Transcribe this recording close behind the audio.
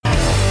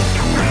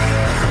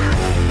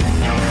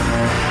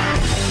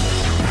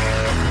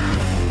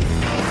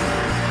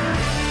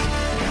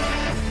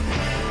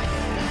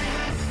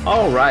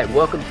All right,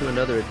 welcome to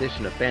another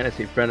edition of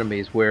Fantasy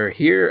Frenemies, where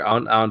here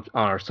on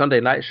our Sunday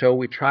night show,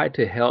 we try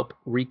to help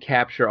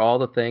recapture all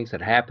the things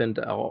that happened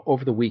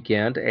over the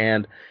weekend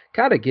and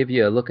kind of give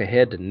you a look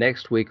ahead to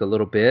next week a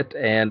little bit.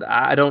 And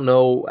I don't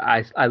know,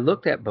 I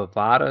looked at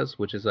Bovada's,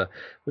 which is a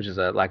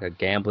like a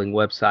gambling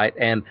website,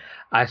 and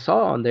I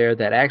saw on there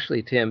that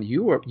actually, Tim,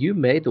 you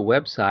made the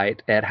website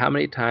at how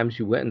many times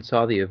you went and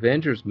saw the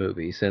Avengers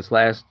movie since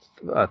last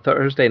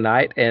Thursday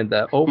night, and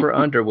the over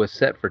under was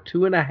set for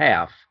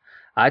 2.5.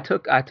 I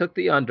took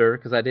the under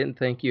because I didn't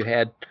think you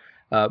had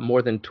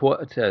more than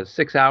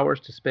 6 hours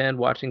to spend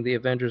watching the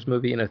Avengers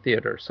movie in a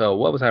theater. So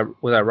what was I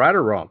right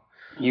or wrong?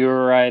 You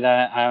were right.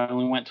 I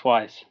only went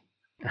twice.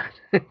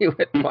 You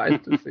went twice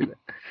to see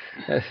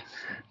that.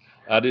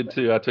 I did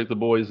too. I took the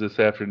boys this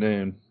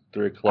afternoon,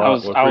 3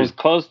 o'clock. I was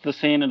close to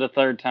seeing it a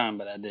third time,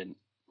 but I didn't.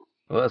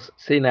 Well,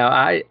 see now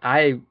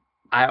I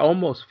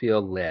almost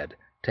feel led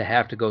to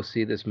have to go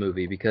see this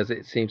movie because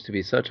it seems to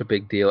be such a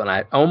big deal, and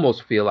I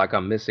almost feel like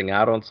I'm missing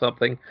out on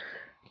something.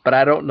 But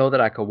I don't know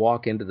that I could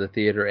walk into the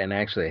theater and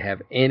actually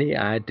have any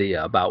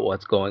idea about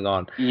what's going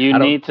on. You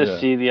need to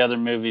see the other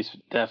movies,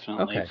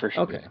 definitely,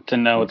 to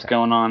know what's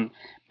going on.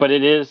 But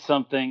it is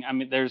something. I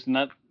mean, there's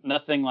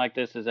nothing like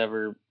this has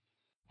ever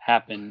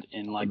happened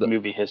in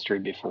movie history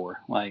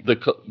before. Like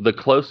the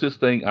closest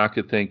thing I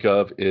could think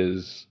of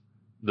is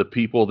the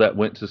people that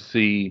went to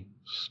see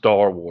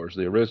Star Wars,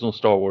 the original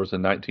Star Wars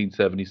in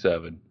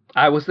 1977.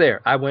 I was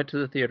there. I went to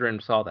the theater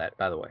and saw that,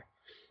 by the way.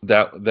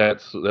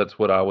 That's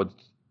what I would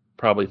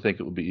probably think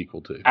it would be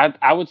equal to.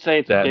 I would say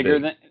it's bigger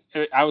than.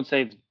 I would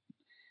say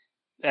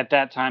at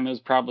that time it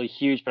was probably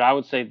huge, but I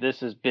would say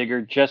this is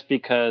bigger just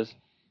because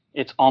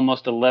it's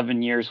almost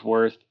 11 years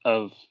worth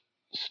of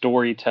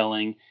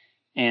storytelling,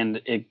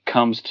 and it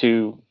comes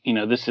to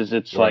this is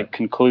its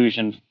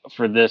conclusion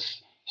for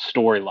this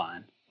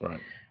storyline. Right.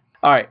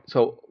 All right,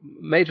 so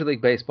Major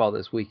League Baseball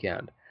this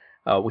weekend.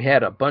 We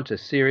had a bunch of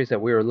series that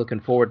we were looking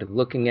forward to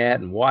looking at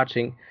and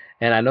watching.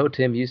 And I know,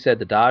 Tim, you said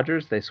the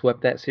Dodgers, they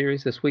swept that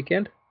series this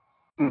weekend?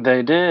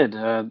 They did.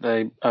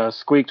 They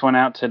squeaked one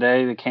out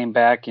today. They came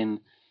back and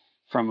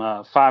from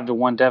a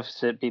 5-1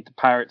 deficit, beat the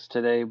Pirates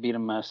today, beat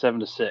them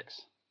 7-6.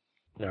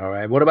 All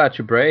right. What about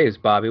your Braves,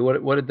 Bobby?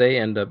 What did they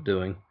end up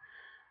doing?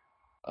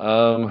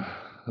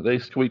 They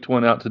squeaked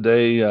one out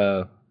today.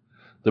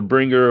 The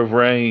bringer of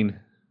rain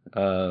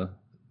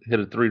hit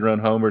a 3-run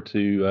homer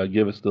to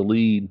give us the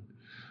lead.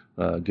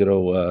 Good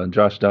old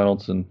Josh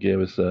Donaldson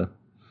gave us a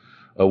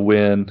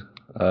win.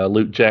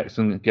 Luke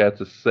Jackson got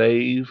the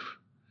save,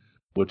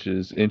 which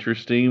is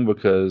interesting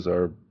because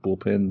our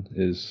bullpen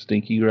is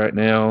stinky right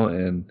now,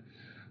 and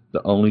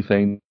the only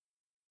thing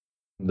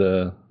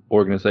the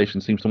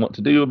organization seems to want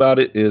to do about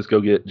it is go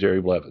get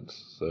Jerry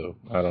Blevins. So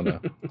I don't know.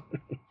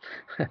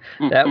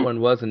 That one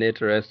wasn't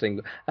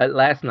interesting.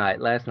 Last night,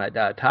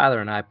 Tyler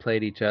and I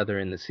played each other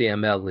in the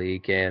CML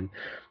League, and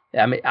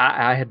I mean,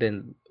 I had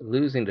been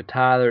losing to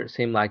Tyler. It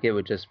seemed like it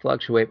would just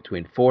fluctuate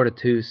between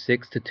 4-2,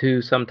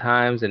 6-2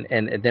 sometimes, and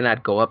then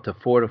I'd go up to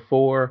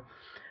 4-4.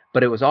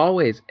 But it was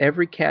always,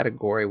 every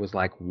category was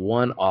like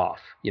one off.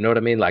 You know what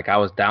I mean? Like I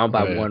was down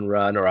by 1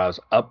 run, or I was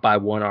up by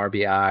 1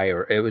 RBI,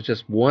 or it was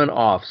just one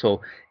off.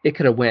 So it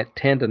could have went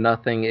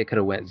 10-0. It could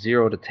have went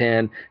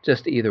 0-10,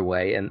 just either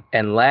way.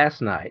 And last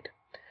night,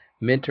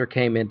 Minter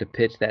came in to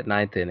pitch that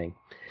 9th inning,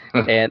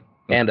 and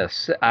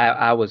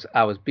I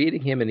was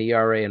beating him in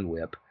ERA and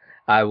WHIP.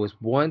 I was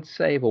 1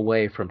 save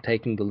away from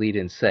taking the lead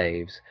in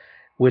saves,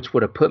 which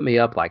would have put me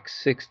up like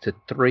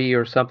 6-3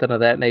 or something of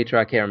that nature.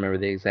 I can't remember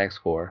the exact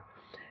score.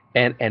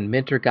 And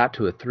Minter got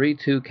to a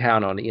 3-2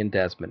 count on Ian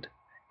Desmond,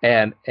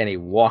 and he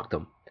walked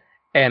him,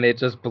 and it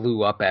just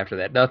blew up after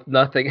that.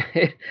 Nothing.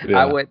 Yeah.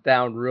 I went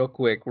down real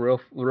quick,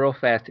 real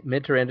fast.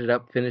 Minter ended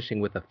up finishing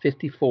with a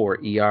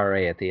 54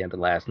 ERA at the end of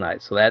last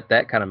night, so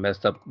that kind of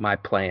messed up my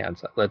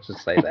plans. Let's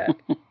just say that.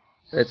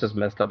 It just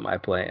messed up my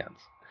plans.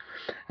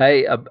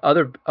 Hey,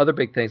 other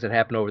big things that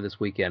happened over this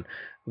weekend.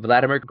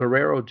 Vladimir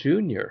Guerrero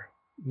Jr.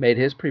 made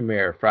his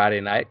premiere Friday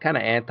night, kind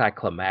of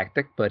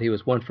anticlimactic, but he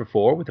was 1 for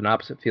 4 with an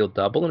opposite field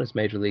double in his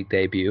major league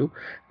debut.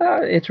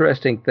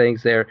 Interesting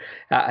things there.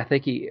 I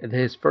think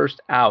his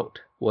first out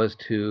was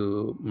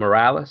to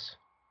Morales,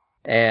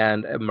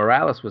 and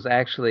Morales was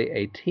actually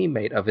a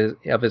teammate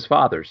of his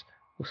father's.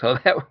 So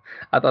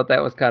I thought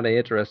that was kind of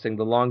interesting.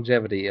 The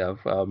longevity of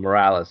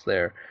Morales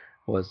there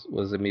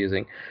was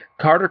amusing.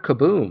 Carter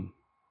Kaboom.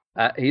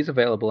 He's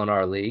available in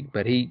our league,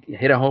 but he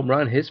hit a home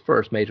run his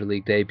first major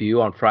league debut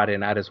on Friday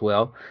night as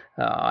well.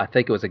 I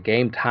think it was a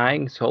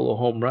game-tying solo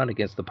home run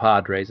against the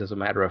Padres, as a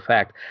matter of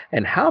fact.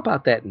 And how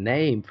about that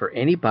name for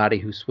anybody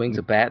who swings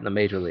a bat in the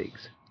major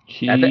leagues?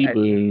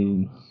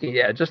 Boom.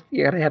 Yeah, just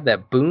you got to have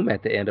that boom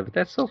at the end of it.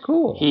 That's so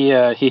cool.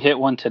 He hit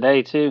one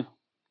today too.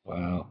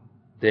 Wow.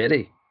 Did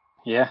he?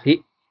 Yeah.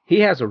 He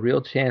has a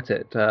real chance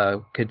at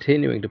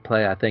continuing to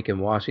play, I think, in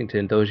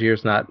Washington. Those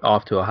years not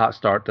off to a hot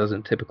start,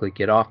 doesn't typically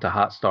get off to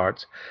hot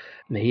starts.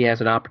 And he has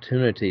an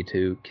opportunity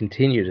to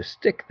continue to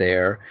stick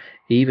there,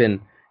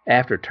 even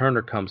after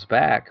Turner comes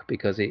back,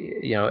 because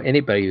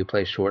anybody who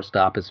plays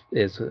shortstop is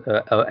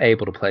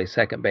able to play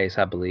second base,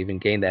 I believe, and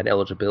gain that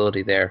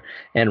eligibility there.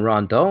 And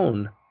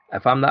Rondon,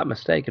 if I'm not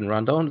mistaken,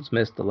 Rondon has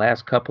missed the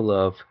last couple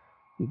of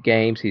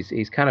games.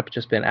 He's kind of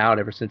just been out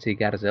ever since he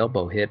got his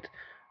elbow hit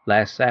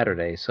last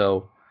Saturday.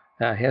 So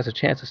he has a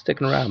chance of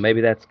sticking around.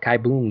 Maybe that's Kai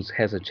Boom's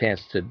has a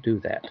chance to do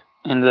that.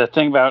 And the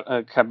thing about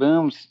Kai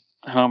Boom's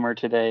homer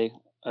today,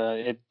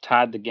 it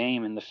tied the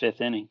game in the 5th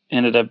inning.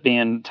 Ended up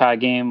being tie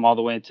game all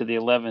the way to the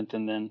 11th,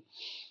 and then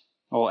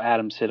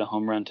Adams hit a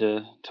home run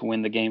to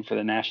win the game for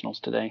the Nationals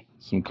today.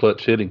 Some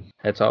clutch hitting.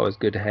 That's always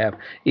good to have.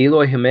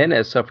 Eloy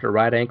Jimenez suffered a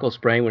right ankle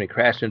sprain when he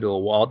crashed into a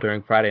wall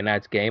during Friday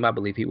night's game. I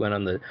believe he went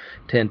on the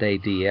 10-day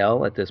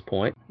DL at this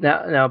point.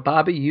 Now,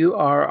 Bobby, you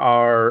are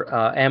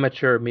our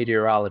amateur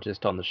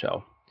meteorologist on the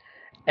show.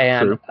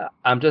 And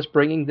I'm just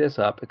bringing this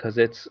up because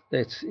it's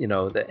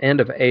the end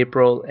of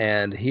April,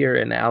 and here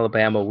in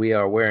Alabama we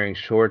are wearing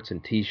shorts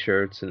and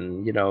T-shirts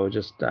and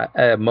just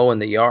mowing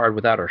the yard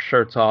without our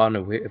shirts on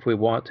if we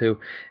want to.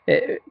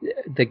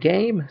 The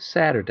game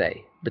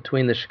Saturday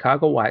between the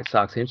Chicago White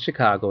Sox in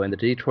Chicago and the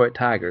Detroit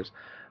Tigers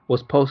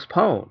was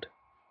postponed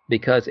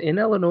because in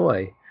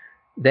Illinois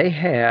they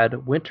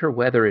had winter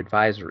weather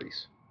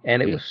advisories,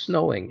 and it was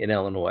snowing in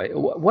Illinois.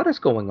 What is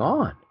going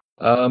on?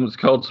 It's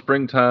called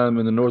springtime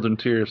in the northern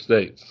tier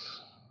states.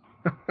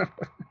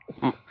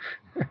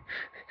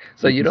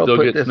 So you don't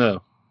put this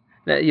snow.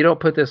 You don't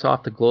put this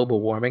off to global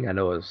warming. I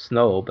know it's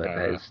snow, but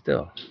it's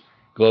still.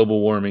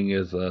 Global warming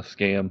is a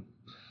scam.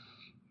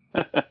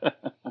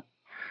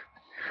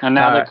 And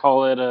now they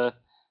call it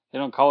they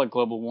don't call it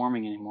global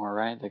warming anymore,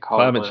 right? They call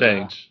climate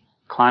change.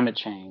 Climate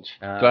change.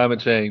 Climate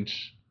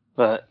change.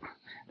 But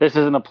this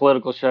isn't a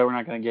political show. We're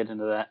not going to get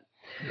into that.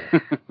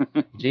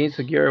 Gene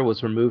Segura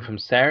was removed from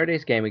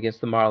Saturday's game against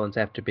the Marlins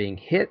after being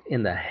hit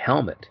in the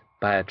helmet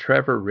by a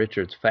Trevor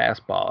Richards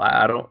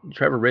fastball.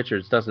 Trevor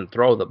Richards doesn't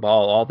throw the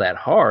ball all that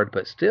hard,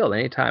 but still,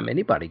 anytime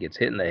anybody gets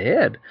hit in the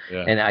head,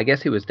 and I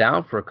guess he was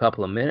down for a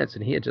couple of minutes,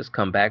 and he had just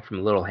come back from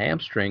a little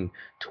hamstring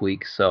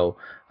tweak, so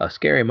a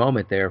scary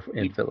moment there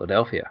in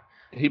Philadelphia.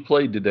 He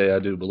played today, I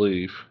do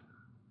believe.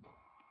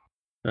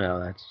 Well,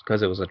 that's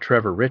because it was a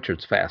Trevor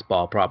Richards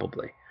fastball,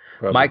 probably.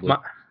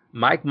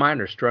 Mike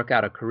Minor struck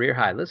out a career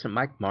high. Listen,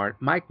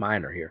 Mike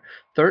Minor here.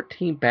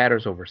 13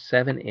 batters over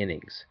 7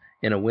 innings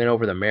in a win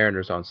over the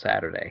Mariners on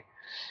Saturday.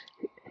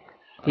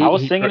 I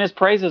was singing his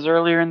praises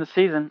earlier in the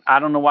season. I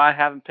don't know why I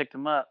haven't picked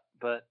him up,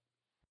 but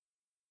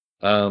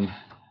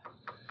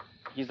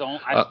he's the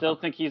only, I still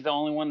think he's the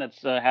only one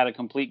that's had a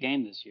complete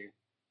game this year.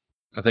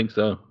 I think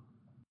so.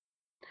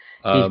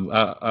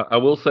 I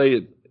will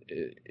say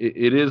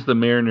it is the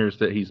Mariners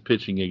that he's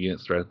pitching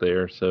against right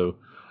there, so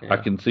I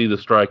can see the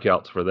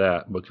strikeouts for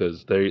that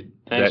because they're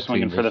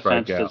swinging for the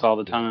fences all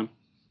the time.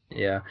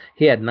 Yeah,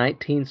 he had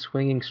 19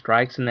 swinging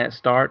strikes in that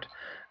start.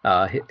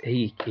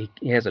 He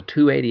has a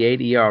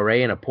 2.88 ERA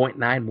and a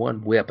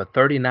 .91 WHIP, a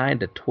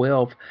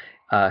 39-12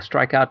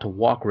 strikeout to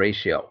walk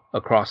ratio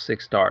across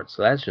 6 starts.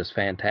 So that's just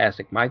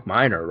fantastic. Mike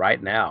Minor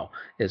right now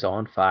is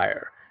on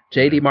fire.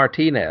 J.D.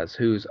 Martinez,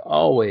 who's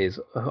always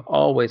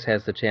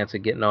has the chance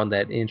of getting on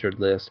that injured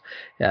list,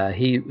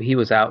 he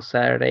was out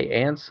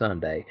Saturday and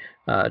Sunday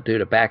due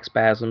to back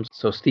spasms.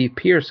 So Steve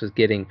Pearce is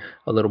getting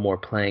a little more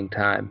playing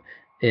time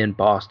in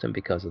Boston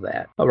because of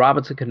that.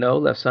 Robinson Cano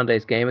left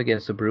Sunday's game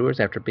against the Brewers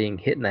after being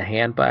hit in the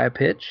hand by a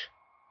pitch.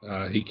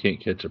 He can't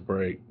catch a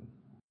break.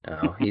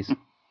 No, he's.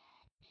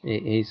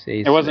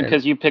 It wasn't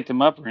because you picked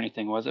him up or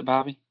anything, was it,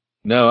 Bobby?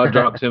 No, I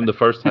dropped him the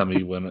first time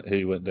he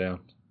went down.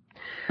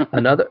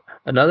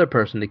 Another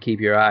person to keep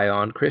your eye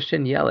on,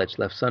 Christian Yelich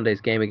left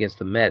Sunday's game against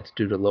the Mets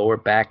due to lower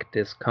back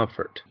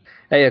discomfort.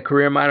 Hey, a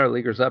career minor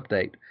leaguers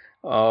update.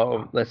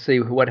 Let's see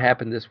what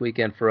happened this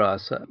weekend for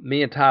us.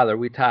 Me and Tyler,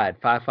 we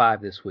tied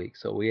 5-5 this week,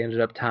 so we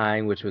ended up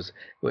tying, which was,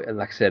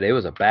 like I said, it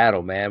was a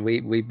battle, man.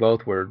 We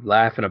both were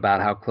laughing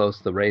about how close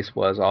the race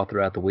was all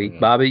throughout the week.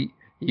 Bobby,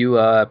 you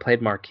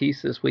played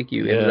Marquise this week.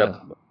 You ended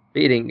up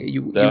beating.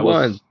 You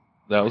won.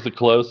 That was a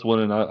close one,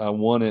 and I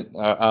won it.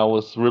 I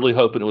was really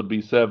hoping it would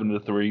be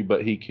 7-3,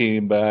 but he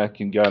came back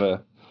and got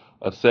a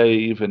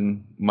save,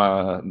 and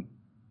none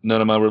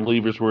of my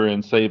relievers were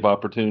in save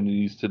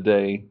opportunities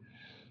today,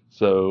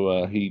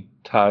 so he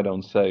tied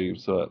on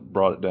saves, so it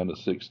brought it down to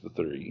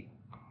 6-3.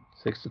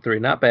 6-3,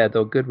 not bad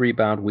though. Good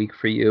rebound week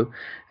for you.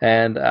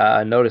 And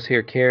notice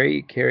here,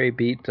 Kerry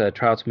beat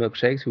Trout's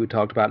Milkshakes, who we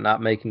talked about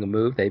not making a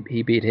move.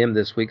 He beat him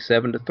this week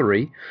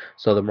 7-3.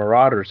 So the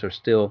Marauders are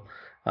still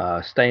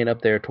staying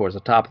up there towards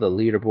the top of the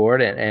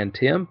leaderboard. And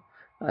Tim,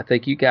 I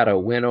think you got a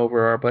win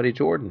over our buddy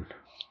Jordan.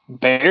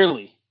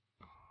 Barely.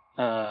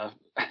 My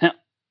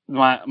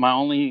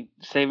only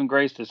saving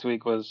grace this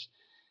week was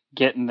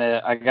getting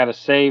I got a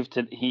save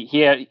to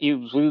he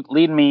was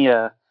leading me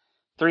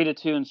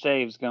 3-2 in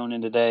saves going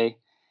in today,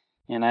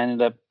 and I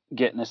ended up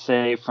getting a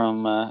save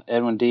from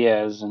Edwin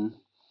Diaz, and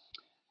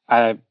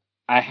I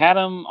had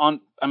him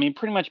on. I mean,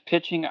 pretty much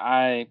pitching.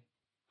 I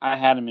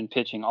had him in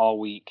pitching all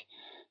week,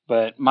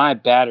 but my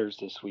batters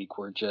this week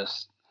were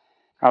just.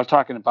 I was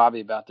talking to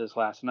Bobby about this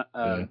last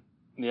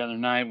the other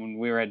night when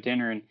we were at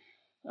dinner,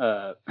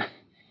 and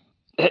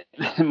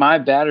my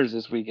batters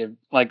this week,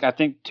 like I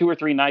think 2 or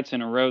 3 nights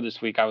in a row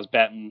this week, I was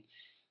batting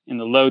in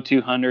the low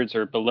 200s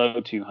or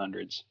below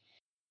 200s.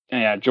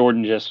 And yeah,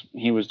 Jordan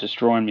he was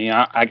destroying me.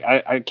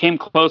 I came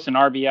close in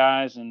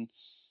RBIs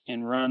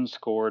and runs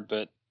scored,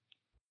 but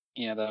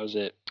yeah, that was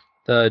it.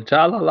 The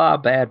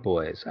Jalala Bad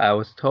Boys. I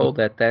was told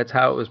that that's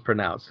how it was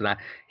pronounced, and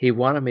he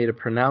wanted me to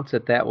pronounce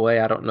it that way.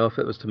 I don't know if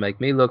it was to make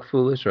me look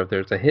foolish or if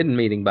there's a hidden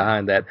meaning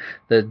behind that.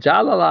 The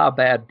Jalala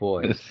Bad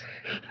Boys.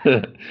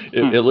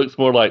 It looks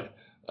more like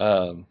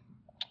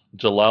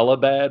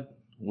Jalalabad,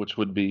 which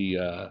would be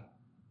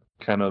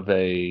kind of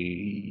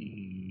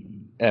a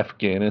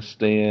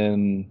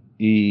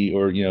Afghanistan-y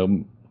or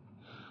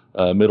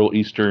Middle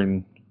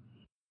Eastern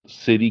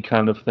city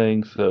kind of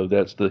thing. So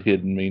that's the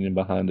hidden meaning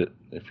behind it,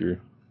 if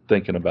you're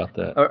thinking about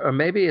that. Or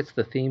maybe it's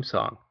the theme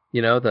song.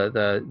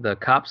 The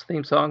Cops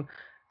theme song,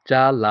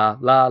 Ja la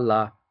la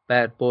la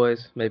Bad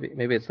Boys.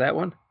 Maybe it's that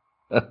one.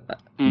 I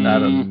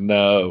don't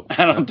know.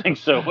 I don't think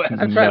so.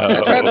 I tried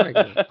to make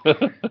it.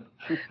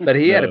 But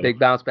he had a big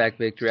bounce back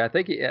victory. I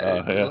think he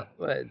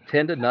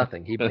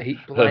 10-0. He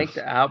blanked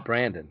out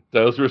Brandon.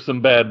 Those were some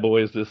bad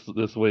boys this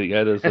week.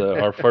 That is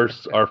our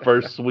first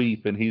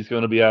sweep, and he's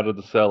going to be out of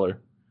the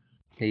cellar.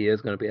 He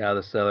is going to be out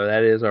of the cellar.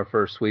 That is our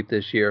first sweep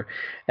this year.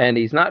 And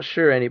he's not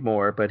sure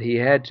anymore, but he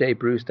had Jay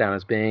Bruce down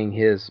as being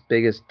his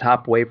biggest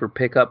top waiver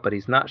pickup, but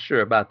he's not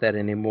sure about that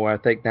anymore. I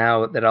think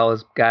now that all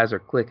his guys are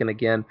clicking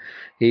again,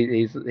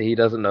 he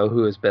doesn't know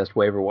who his best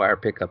waiver wire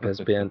pickup has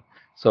been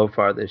so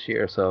far this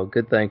year. So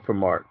good thing for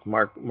Mark.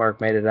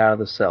 Mark made it out of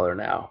the cellar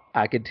now.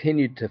 I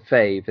continued to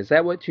fave. Is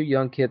that what you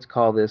young kids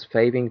call this,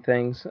 faving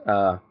things?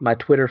 My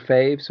Twitter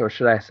faves, or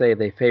should I say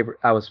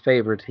I was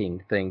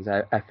favoriting things.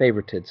 I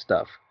favorited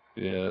stuff.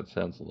 Yeah, that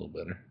sounds a little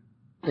better.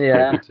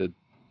 Yeah,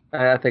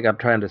 I think I'm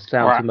trying to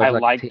sound too much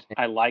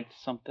I liked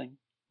something.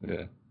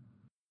 Yeah.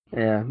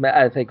 Yeah,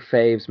 I think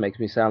faves makes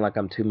me sound like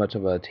I'm too much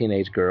of a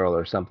teenage girl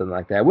or something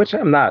like that, which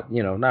I'm not,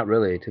 not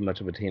really too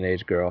much of a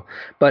teenage girl.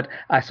 But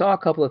I saw a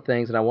couple of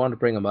things, and I wanted to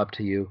bring them up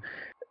to you.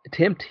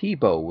 Tim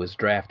Tebow was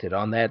drafted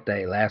on that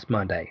day, last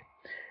Monday.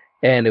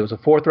 And it was a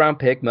 4th-round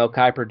pick. Mel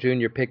Kiper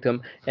Jr. picked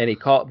him, and he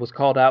was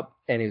called out,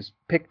 and he was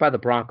picked by the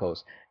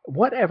Broncos.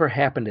 Whatever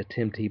happened to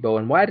Tim Tebow,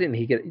 and why didn't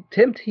he get it?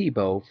 Tim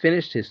Tebow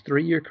finished his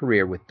 3-year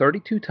career with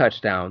 32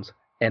 touchdowns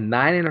and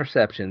 9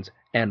 interceptions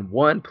and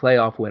 1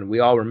 playoff win. We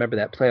all remember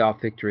that playoff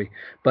victory.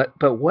 But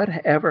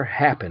whatever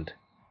happened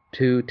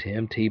to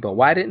Tim Tebow?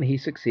 Why didn't he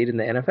succeed in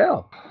the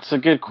NFL? It's a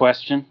good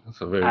question.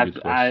 That's a very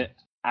good question.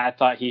 I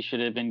thought he should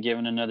have been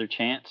given another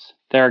chance.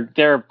 There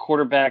are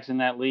quarterbacks in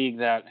that league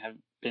that have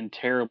been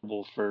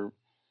terrible for.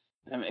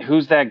 I mean,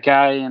 who's that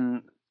guy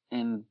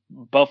in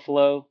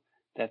Buffalo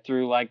that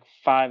threw like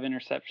 5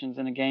 interceptions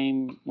in a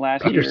game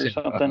last year or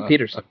something?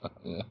 Peterson.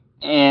 Yeah.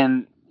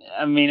 And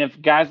I mean,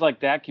 if guys like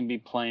that can be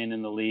playing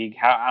in the league,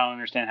 I don't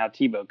understand how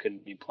Tebow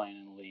couldn't be playing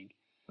in the league.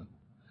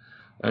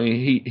 I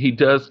mean, he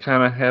does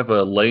kind of have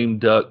a lame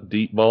duck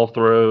deep ball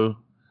throw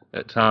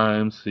at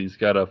times. He's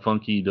got a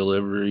funky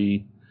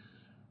delivery,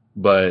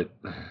 but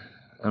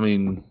I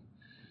mean,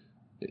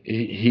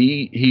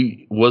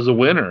 he was a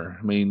winner.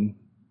 I mean,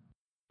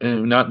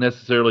 and not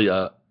necessarily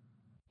a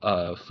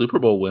Super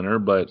Bowl winner,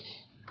 but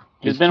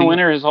he's been a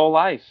winner his whole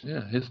life.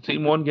 Yeah, his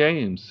team won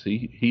games.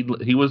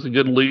 He was a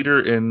good leader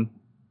and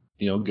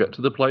got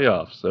to the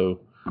playoffs. So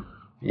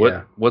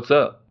what's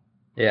up?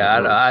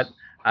 Yeah,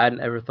 I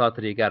never thought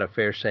that he got a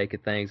fair shake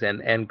at things.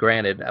 And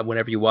granted,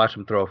 whenever you watch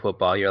him throw a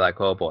football, you're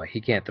like, oh boy, he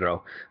can't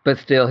throw. But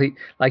still, he,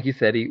 like you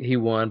said, he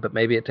won. But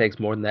maybe it takes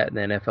more than that in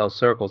the NFL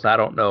circles. I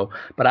don't know.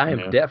 But I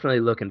am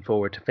definitely looking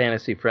forward to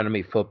Fantasy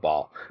Frenemy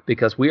football,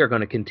 because we are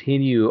going to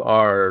continue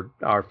our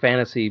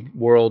fantasy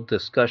world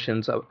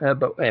discussions.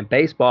 And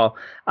baseball,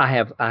 I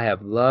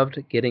have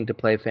loved getting to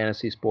play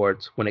fantasy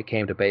sports when it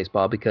came to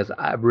baseball, because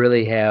I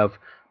really have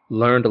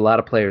learned a lot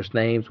of players'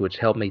 names, which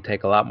helped me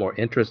take a lot more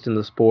interest in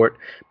the sport.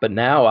 But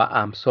now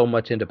I'm so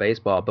much into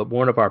baseball. But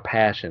one of our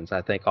passions,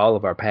 I think all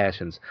of our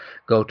passions,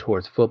 go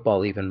towards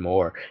football even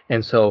more.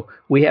 And so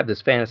we have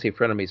this Fantasy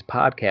Frenemies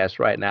podcast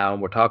right now,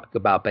 and we're talking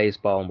about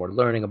baseball, and we're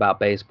learning about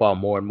baseball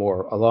more and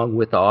more along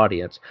with the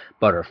audience.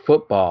 But our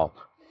football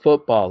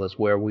is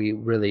where we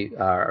really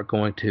are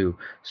going to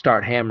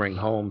start hammering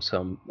home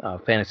some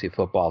fantasy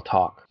football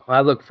talk. I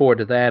look forward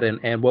to that,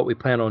 and what we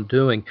plan on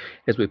doing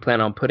is we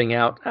plan on putting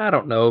out, I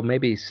don't know,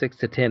 maybe 6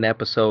 to 10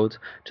 episodes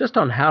just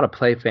on how to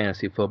play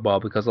fantasy football,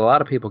 because a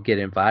lot of people get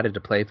invited to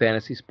play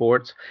fantasy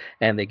sports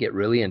and they get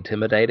really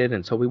intimidated,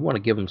 and so we want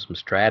to give them some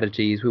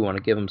strategies. We want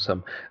to give them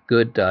some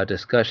good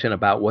discussion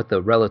about what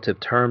the relative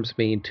terms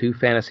mean to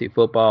fantasy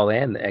football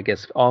and I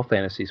guess all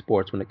fantasy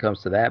sports when it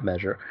comes to that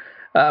measure.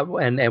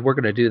 And we're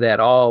going to do that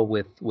all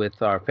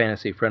with our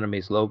Fantasy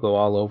Frenemies logo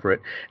all over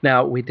it.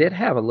 Now, we did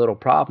have a little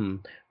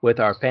problem with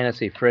our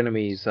Fantasy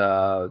Frenemies,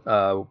 I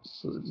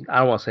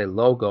don't want to say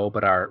logo,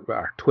 but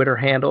our Twitter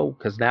handle,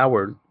 because now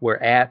we're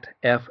at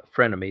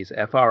Frenemies,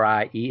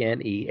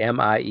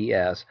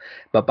 Frenemies.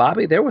 But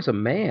Bobby, there was a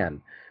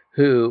man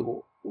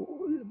who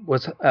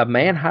was a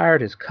man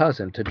hired his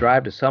cousin to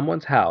drive to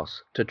someone's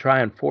house to try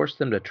and force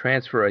them to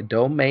transfer a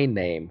domain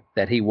name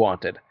that he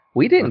wanted.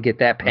 We didn't get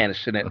that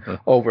passionate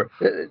over.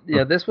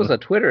 This was a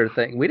Twitter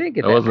thing. We didn't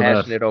get that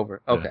passionate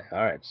over. Okay,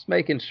 all right, just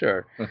making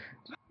sure.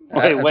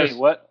 Wait,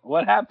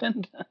 what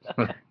happened?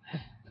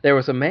 There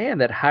was a man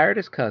that hired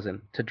his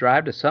cousin to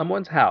drive to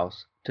someone's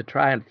house to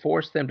try and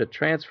force them to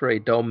transfer a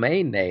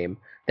domain name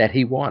that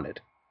he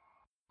wanted.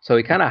 So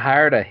he kind of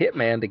hired a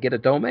hitman to get a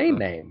domain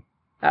name.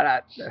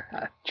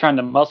 Trying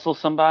to muscle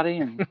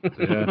somebody.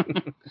 Yeah.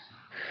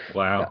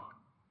 Wow.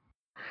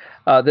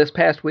 This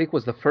past week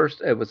was it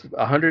was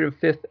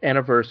 105th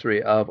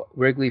anniversary of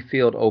Wrigley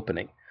Field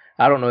opening.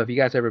 I don't know if you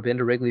guys ever been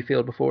to Wrigley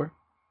Field before?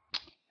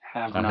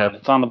 Have not.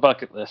 It's on the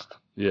bucket list.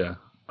 Yeah.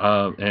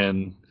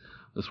 And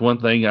this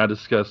one thing I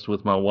discussed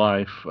with my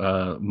wife,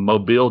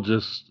 Mobile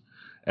just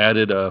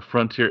added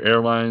Frontier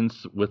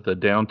Airlines with the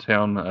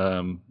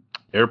downtown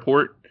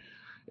airport,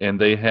 and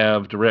they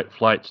have direct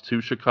flights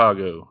to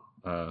Chicago,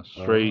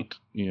 straight,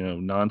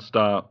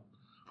 nonstop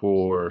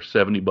for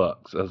 $70.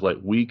 I was like,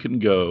 we can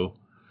go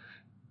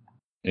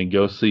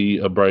see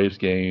a Braves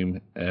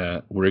game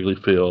at Wrigley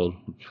Field,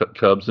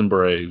 Cubs and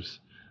Braves,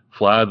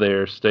 fly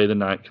there, stay the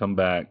night, come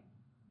back,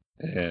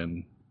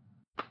 and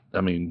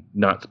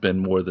not spend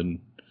more than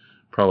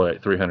probably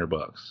like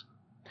 $300.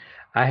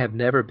 I have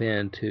never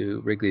been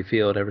to Wrigley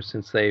Field ever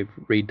since they've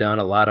redone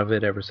a lot of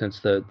it, ever since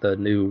the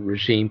new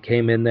regime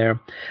came in there.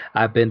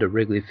 I've been to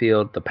Wrigley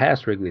Field, the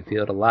past Wrigley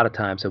Field, a lot of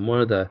times, and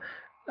one of the,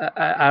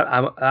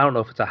 I don't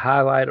know if it's a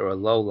highlight or a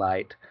low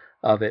light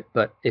of it,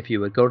 but if you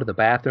would go to the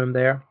bathroom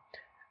there,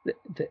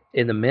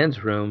 in the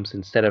men's rooms,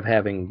 instead of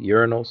having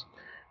urinals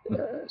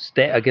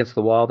against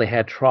the wall, they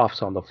had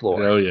troughs on the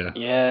floor. Oh, yeah.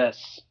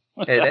 Yes.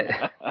 And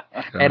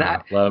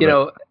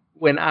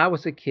when I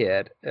was a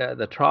kid,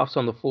 the troughs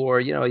on the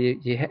floor,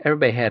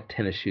 everybody had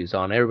tennis shoes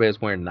on. Everybody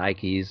was wearing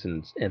Nikes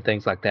and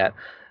things like that.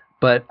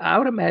 But I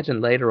would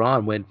imagine later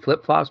on, when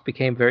flip-flops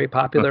became very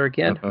popular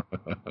again,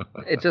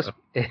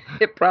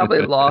 it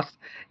probably lost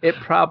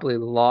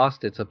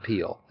its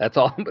appeal. That's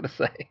all I'm going to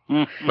say.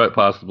 Quite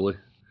possibly.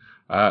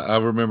 I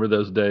remember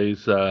those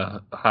days,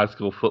 high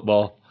school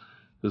football,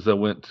 because I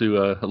went to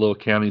a little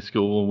county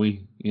school, and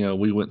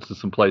we went to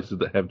some places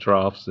that have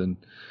troughs, and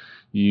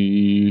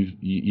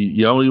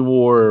you only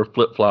wore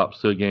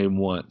flip-flops to a game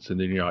once, and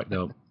then you're like,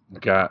 no,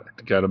 got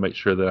to make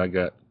sure that I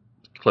got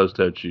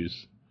closed-toed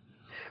shoes.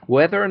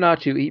 Whether or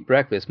not you eat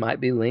breakfast might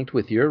be linked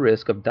with your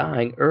risk of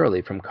dying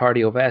early from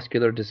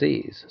cardiovascular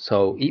disease.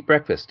 So eat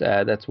breakfast.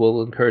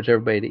 We'll encourage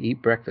everybody to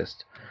eat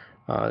breakfast.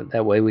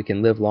 That way we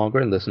can live longer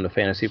and listen to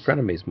Fantasy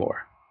Frienemies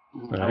more.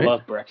 I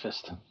love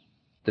breakfast.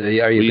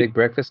 Are you a big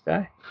breakfast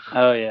guy?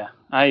 Oh, yeah.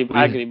 I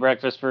could eat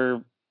breakfast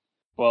for,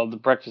 the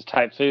breakfast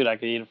type food. I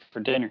could eat it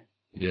for dinner.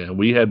 Yeah,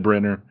 we had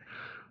Brenner.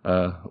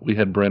 When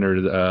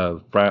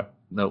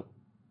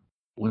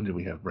did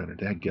we have Brenner?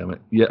 Dadgummit.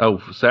 Yeah,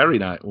 Saturday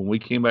night when we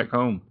came back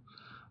home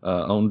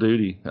on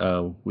duty.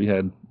 We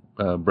had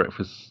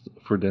breakfast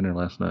for dinner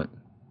last night.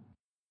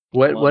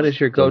 What is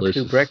your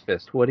go-to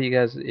breakfast? What do you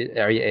guys?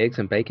 Are you eggs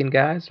and bacon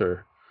guys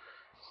or?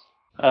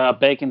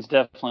 Bacon's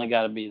definitely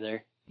got to be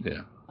there.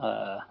 Yeah.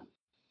 But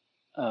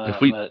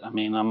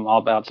I'm all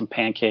about some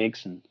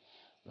pancakes and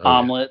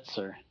omelets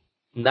or.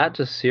 Not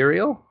just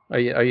cereal.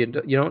 You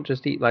don't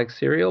just eat like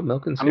cereal,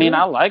 milk and cereal?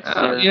 I like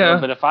cereal,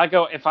 but if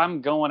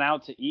I'm going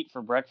out to eat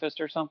for breakfast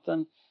or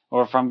something,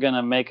 or if I'm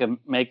gonna make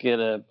it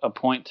a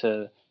point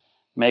to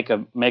make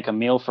a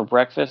meal for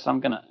breakfast,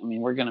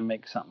 we're gonna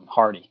make something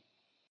hearty.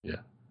 Yeah.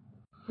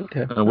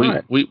 Okay.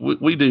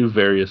 We do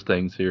various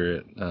things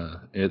here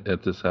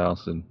at this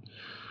house, and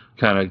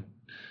kind of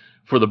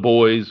for the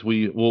boys,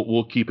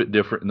 we'll keep it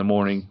different in the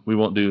morning. We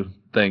won't do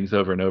things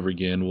over and over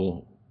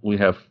again. We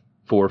have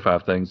 4 or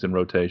 5 things in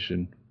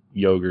rotation: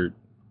 yogurt,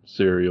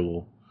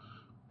 cereal,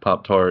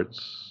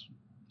 Pop-Tarts,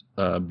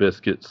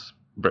 biscuits,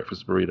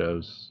 breakfast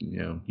burritos.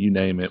 You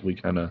name it. We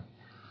kind of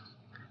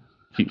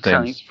keep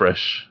things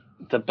fresh.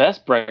 The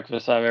best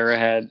breakfast I've ever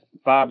had,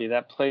 Bobby,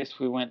 that place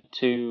we went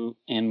to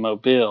in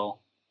Mobile.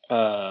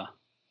 What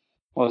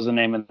was the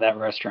name of that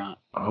restaurant?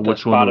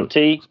 Which one? Spotted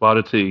Tea.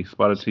 Spotted Tea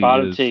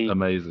is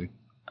amazing.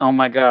 Oh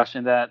my gosh!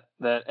 And that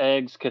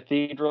Eggs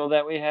Cathedral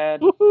that we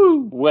had.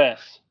 Woohoo!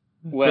 Wes,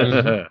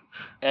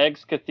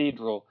 Eggs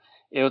Cathedral.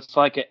 It was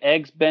like an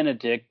Eggs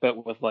Benedict,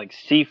 but with like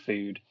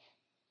seafood,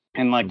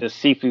 and like the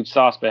seafood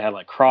sauce, but it had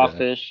like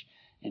crawfish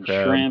and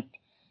shrimp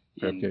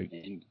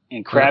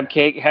and crab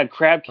cake. It had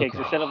crab cakes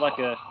instead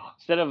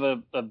of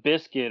a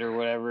biscuit or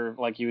whatever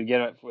like you would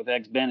get with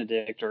Eggs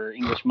Benedict or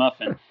English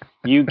muffin.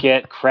 You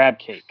get crab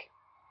cake,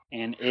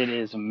 and it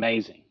is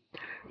amazing.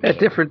 At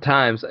different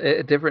times,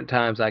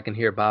 I can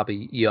hear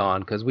Bobby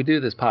yawn because we do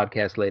this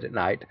podcast late at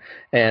night,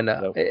 and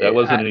that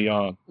wasn't a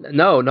yawn.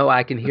 No,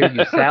 I can hear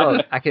you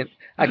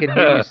I can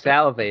hear you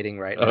salivating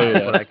right now.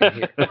 That's what I can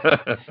hear.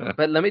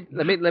 But let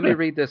me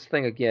read this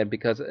thing again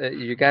because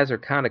you guys are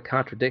kind of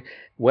contradict.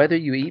 Whether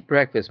you eat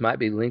breakfast might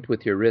be linked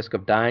with your risk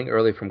of dying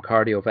early from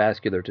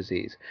cardiovascular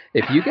disease.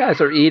 If you guys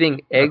are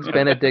eating eggs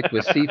Benedict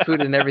with seafood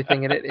and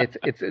everything in it,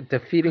 it's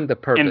defeating the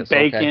purpose.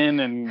 And bacon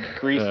and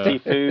greasy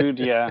food,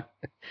 yeah.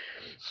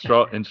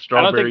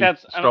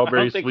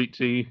 Strawberry sweet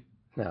tea.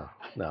 No.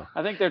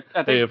 I think they're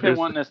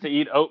wanting us to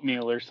eat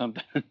oatmeal or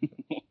something.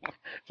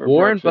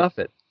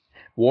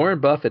 Warren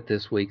Buffett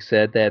this week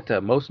said that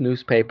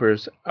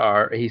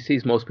he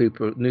sees most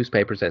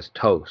newspapers as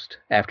toast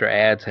after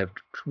ads have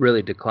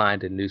really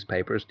declined in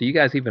newspapers. Do you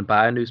guys even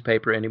buy a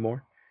newspaper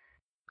anymore?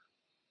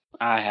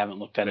 I haven't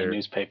looked at a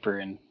newspaper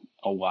in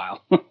a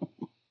while.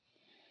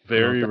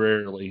 Very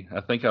rarely.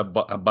 I think I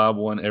buy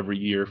one every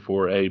year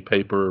for a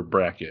paper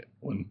bracket.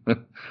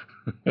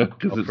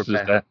 Because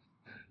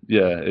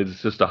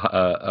it's just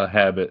a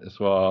habit. That's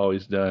what I've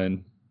always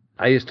done.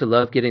 I used to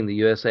love getting the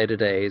USA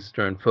Todays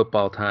during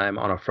football time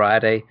on a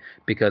Friday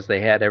because they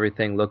had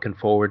everything looking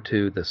forward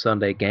to the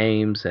Sunday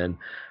games, and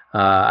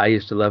I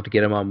used to love to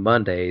get them on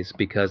Mondays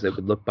because it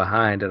would look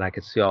behind and I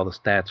could see all the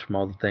stats from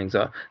all the things.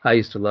 I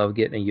used to love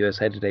getting a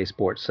USA Today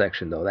sports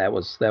section though. That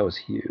was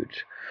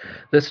huge.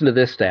 Listen to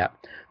this stat.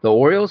 The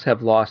Orioles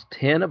have lost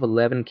 10 of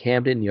 11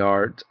 Camden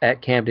Yards,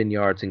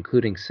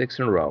 including 6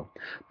 in a row.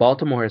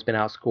 Baltimore has been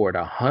outscored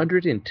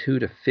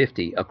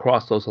 102-50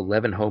 across those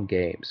 11 home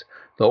games.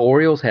 The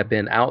Orioles have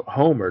been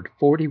out-homered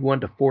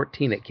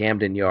 41-14 at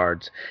Camden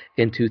Yards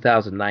in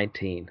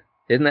 2019.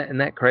 Isn't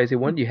that crazy?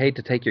 Wouldn't you hate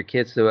to take your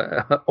kids to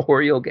an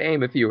Oriole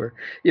game if you were,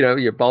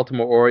 your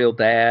Baltimore Oriole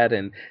dad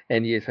and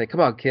you say, "Come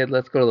on, kid,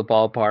 let's go to the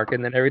ballpark,"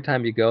 and then every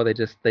time you go, they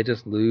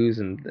just lose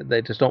and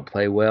they just don't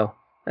play well.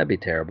 That'd be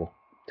terrible.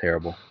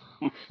 Terrible.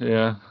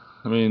 Yeah.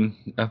 I mean,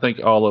 I think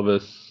all of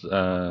us,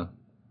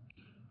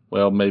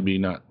 well, maybe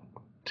not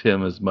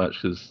Tim as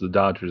much because the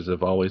Dodgers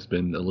have always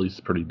been at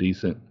least pretty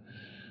decent.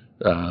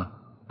 But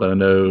I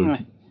know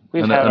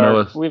we've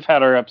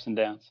had our ups and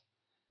downs.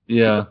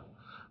 Yeah.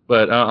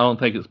 But I don't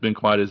think it's been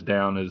quite as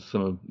down as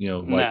some of,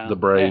 the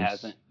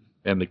Braves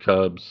and the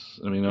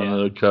Cubs. I mean, I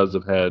know the Cubs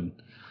have had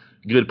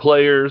good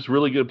players,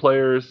 really good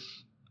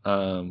players.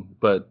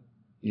 But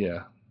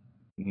yeah.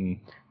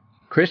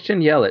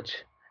 Christian Yelich,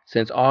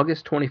 since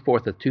August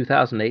 24th of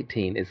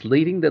 2018, is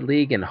leading the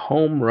league in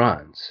home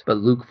runs, but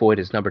Luke Voit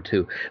is number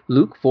 2.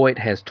 Luke Voit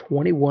has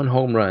 21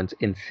 home runs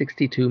in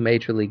 62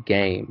 major league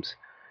games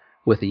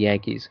with the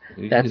Yankees.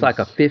 That's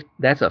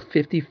a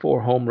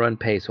 54 home run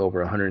pace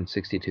over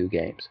 162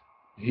 games.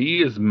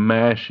 He is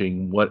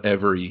mashing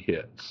whatever he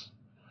hits.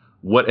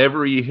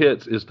 Whatever he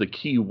hits is the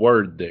key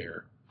word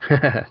there.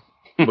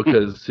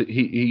 Because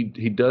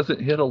he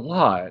doesn't hit a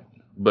lot,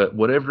 but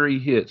whatever he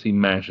hits, he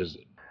mashes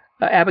it.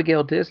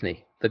 Abigail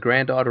Disney, the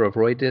granddaughter of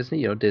Roy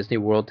Disney, Disney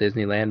World,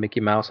 Disneyland, Mickey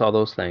Mouse, all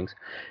those things.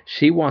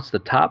 She wants the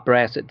top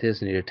brass at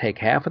Disney to take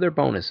half of their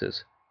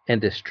bonuses and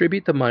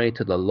distribute the money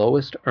to the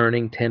lowest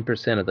earning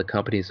 10% of the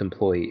company's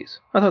employees.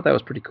 I thought that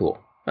was pretty cool.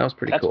 That's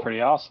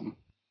pretty awesome.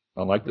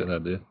 I like that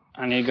idea.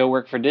 I need to go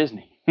work for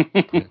Disney.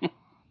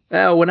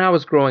 When I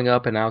was growing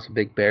up, and I was a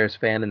big Bears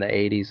fan in the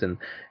 80s, and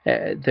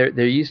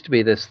there used to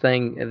be this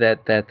thing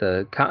that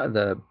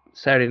the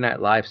Saturday Night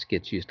Live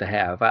skits used to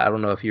have. I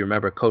don't know if you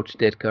remember Coach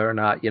Ditka or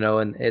not,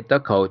 and the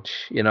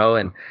coach,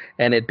 and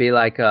it'd be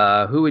like,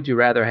 who would you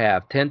rather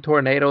have, 10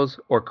 tornadoes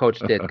or Coach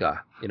Ditka?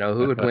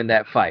 Who would win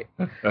that fight?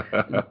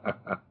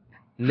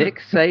 Nick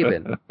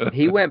Saban,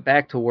 he went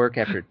back to work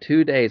after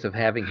 2 days of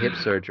having hip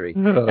surgery.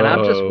 And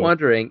I'm just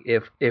wondering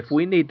if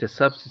we need to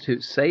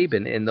substitute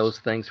Saban in those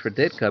things for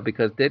Ditka,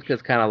 because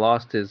Ditka's kind of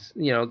lost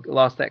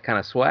that kind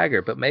of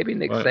swagger, but maybe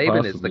Nick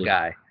Saban is the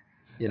guy.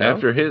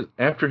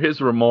 After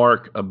his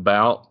remark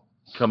about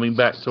coming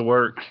back to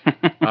work,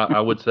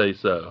 I would say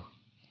so.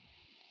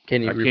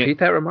 Can you repeat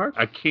that remark?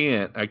 I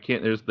can't.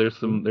 There's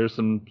some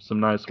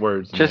nice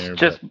words in there.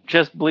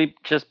 Just bleep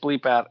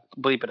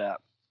it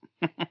out.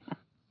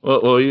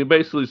 Well, he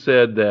basically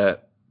said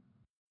that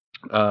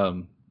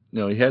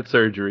he had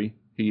surgery.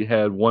 He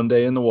had 1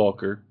 day in the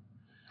walker,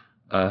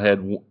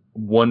 had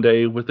 1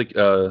 day with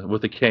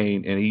a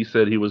cane, and he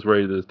said he was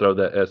ready to throw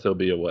that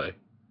SOB away.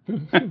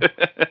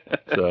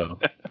 So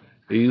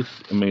he's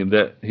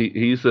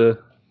a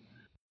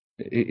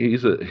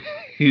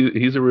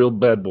real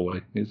bad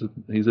boy.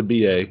 He's a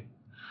BA.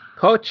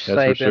 Coach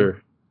Saban. For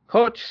sure.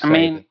 Coach Saban. I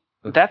mean,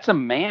 that's a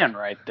man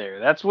right there.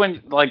 That's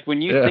when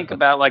you think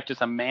about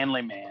just a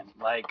manly man,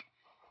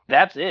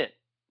 that's it.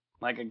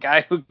 Like a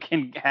guy who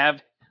can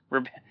have.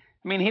 I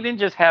mean, he didn't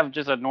just have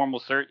just a normal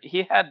surgery.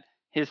 He had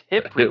his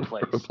hip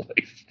replaced.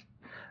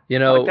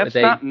 That's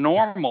not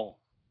normal.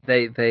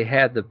 They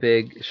had the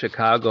big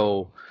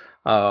Chicago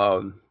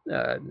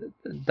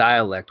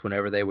dialect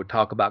whenever they would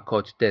talk about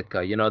Coach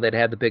Ditka.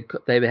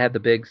 They had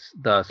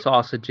the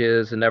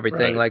sausages and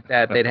everything like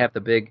that. They'd have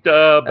the big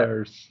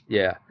dubbers.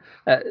 Yeah.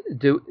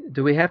 Do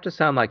we have to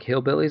sound like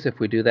hillbillies if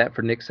we do that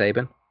for Nick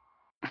Saban?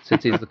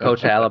 since he's the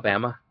coach of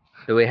Alabama?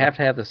 Do we have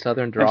to have the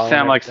Southern You drawl?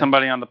 sound like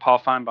somebody on the Paul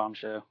Feinbaum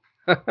show.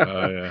 Oh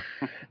yeah.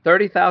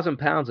 30,000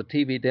 pounds of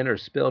TV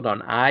dinners spilled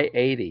on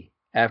I-80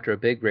 after a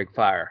big rig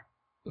fire.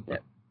 Yeah.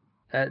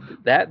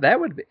 That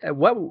would be.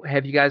 What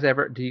have you guys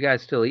ever? Do you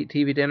guys still eat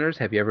TV dinners?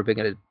 Have you ever been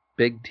a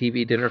big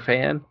TV dinner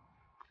fan?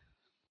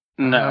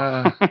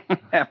 No,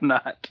 have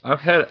not. I've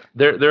had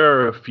there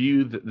are a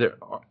few there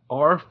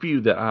are a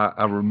few that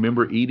I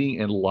remember eating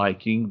and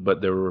liking,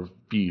 but there were a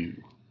few.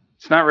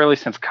 It's not really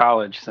since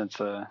college since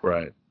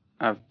Right.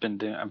 I've done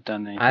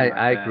anything like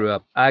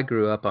that. I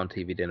grew up on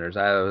TV dinners.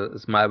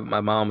 My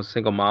mom was a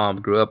single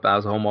mom. Grew up. I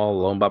was home all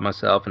alone by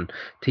myself, and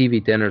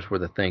TV dinners were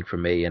the thing for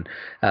me. And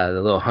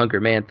the little Hungry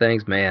Man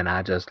things, man,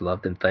 I just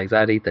loved them things.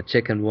 I'd eat the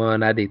chicken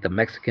one. I'd eat the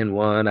Mexican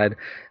one.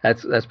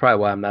 That's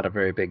probably why I'm not a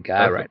very big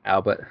guy right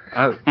now. But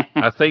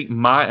I think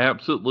my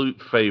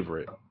absolute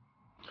favorite.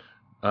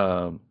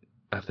 I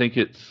think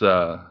it's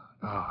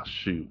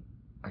shoot,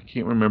 I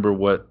can't remember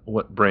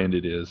what brand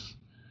it is.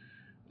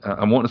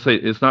 I want to say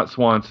it's not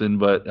Swanson,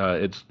 but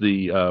it's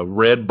the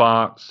red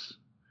box,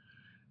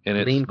 and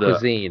it's Lean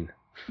Cuisine.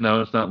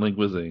 No, it's not Lean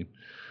Cuisine,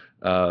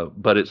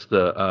 but it's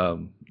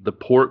the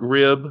pork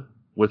rib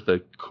with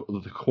the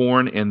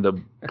corn and the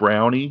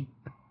brownie.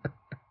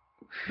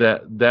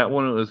 That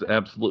one was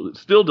absolutely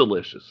still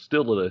delicious.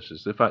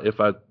 If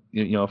I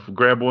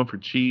grab one for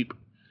cheap,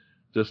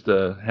 just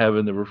have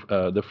in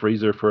the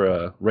freezer for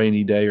a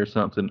rainy day or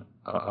something,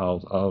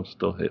 I'll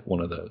still hit one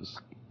of those.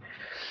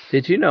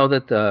 Did you know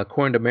that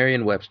according to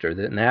Merriam-Webster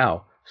that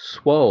now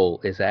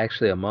swole is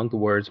actually among the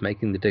words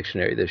making the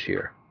dictionary this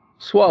year?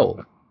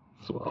 Swole.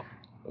 Swole.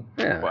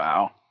 Yeah.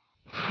 Wow.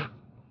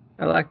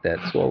 I like that.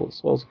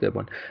 Swole's a good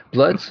one.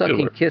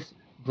 Blood-sucking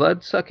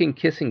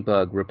kissing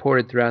bug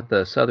reported throughout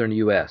the southern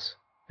U.S.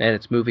 and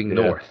it's moving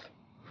north.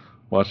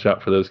 Watch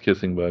out for those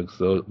kissing bugs.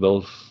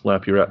 They'll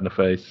slap you right in the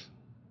face.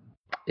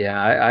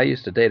 Yeah, I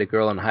used to date a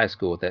girl in high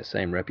school with that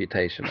same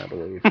reputation, I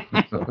believe.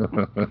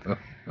 So.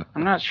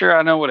 I'm not sure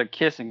I know what a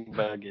kissing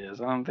bug is.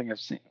 I don't think I've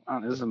seen. I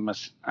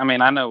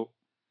know.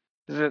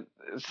 Is it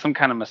some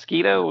kind of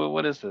mosquito?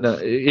 What is this? No,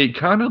 it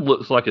kind of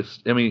looks like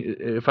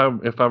if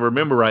I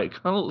remember right, it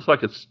kind of looks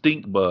like a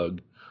stink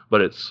bug,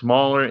 but it's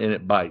smaller and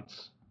it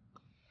bites.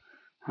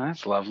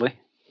 That's lovely.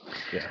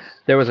 Yeah.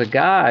 There was a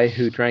guy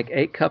who drank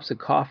 8 cups of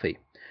coffee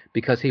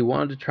because he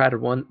wanted to try to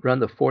run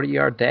the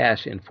 40-yard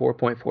dash in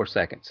 4.4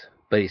 seconds,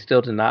 but he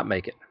still did not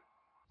make it.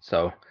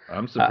 So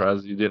I'm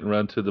surprised you didn't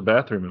run to the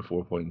bathroom in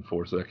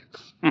 4.4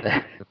 seconds.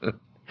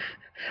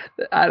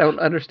 I don't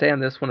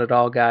understand this one at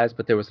all, guys,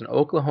 but there was an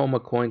Oklahoma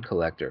coin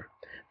collector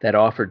that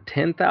offered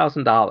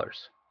 $10,000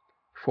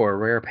 for a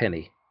rare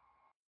penny.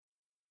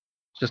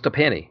 Just a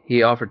penny.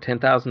 He offered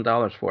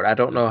 $10,000 for it. I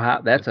don't know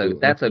how. That's a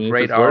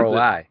great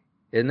ROI,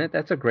 isn't it?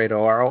 That's a great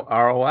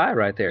ROI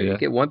right there. Yeah. You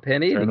get one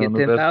penny and you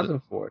get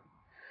 $10,000 for it.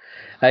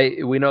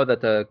 Hey, we know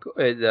that the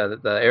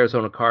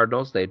Arizona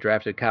Cardinals, they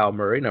drafted Kyle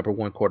Murray, number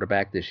 1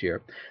 quarterback this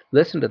year.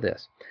 Listen to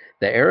this.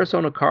 The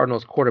Arizona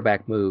Cardinals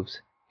quarterback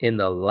moves in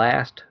the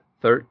last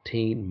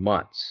 13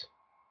 months.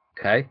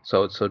 Okay?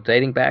 So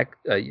dating back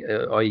a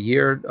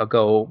year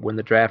ago when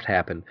the draft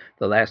happened,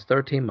 the last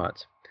 13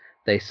 months,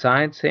 they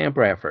signed Sam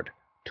Bradford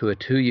to a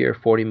 2-year,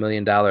 $40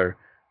 million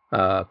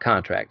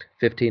contract,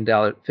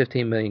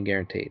 $15 million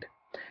guaranteed.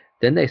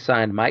 Then they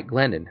signed Mike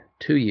Glennon,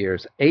 2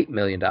 years, $8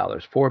 million,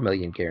 $4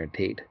 million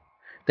guaranteed.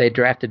 They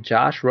drafted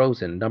Josh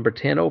Rosen, number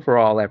 10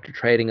 overall, after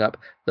trading up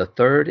the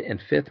 3rd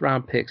and 5th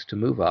round picks to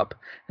move up,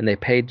 and they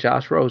paid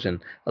Josh Rosen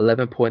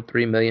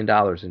 $11.3 million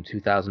in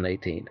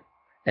 2018.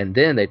 And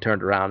then they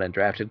turned around and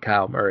drafted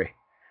Kyle Murray.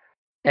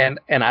 And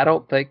I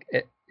don't think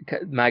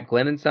Mike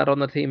Glennon's not on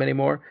the team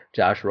anymore.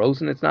 Josh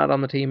Rosen is not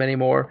on the team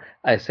anymore.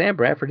 Is Sam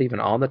Bradford even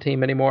on the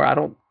team anymore? I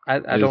don't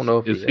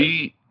know if is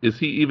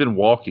he even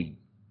walking?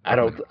 I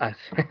don't.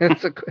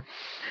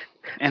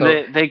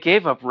 They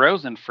gave up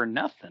Rosen for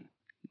nothing.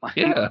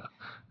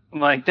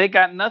 Like they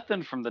got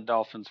nothing from the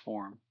Dolphins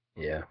for him.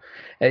 Yeah,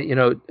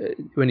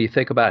 when you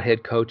think about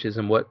head coaches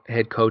and what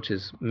head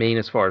coaches mean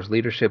as far as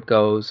leadership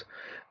goes,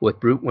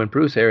 when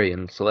Bruce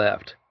Arians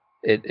left,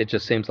 it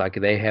just seems like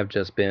they have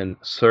just been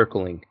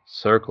circling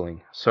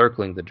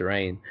the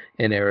drain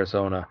in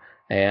Arizona,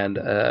 and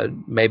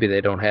maybe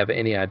they don't have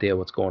any idea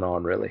what's going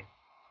on really.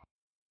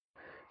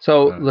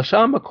 So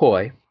LaShawn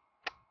McCoy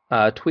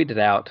tweeted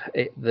out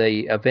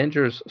the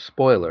Avengers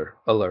spoiler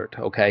alert.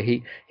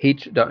 Okay,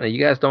 you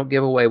guys don't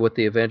give away what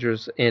the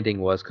Avengers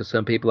ending was because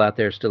some people out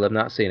there still have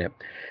not seen it,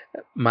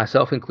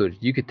 myself included.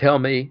 You could tell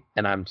me,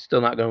 and I'm still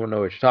not going to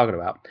know what you're talking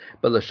about.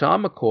 But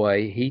LaShawn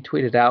McCoy, he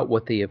tweeted out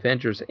what the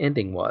Avengers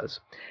ending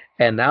was,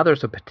 and now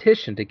there's a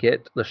petition to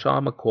get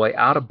LaShawn McCoy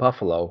out of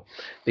Buffalo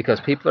because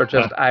people are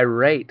just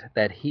irate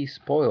that he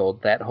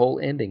spoiled that whole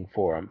ending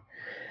for them.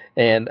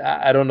 And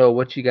I don't know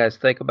what you guys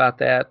think about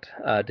that.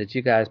 Did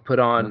you guys put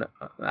on?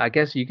 I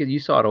guess you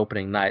saw it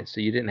opening night, so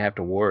you didn't have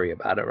to worry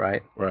about it,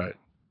 right? Right.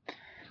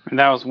 And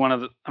that was one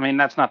of the. I mean,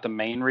 that's not the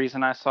main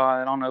reason I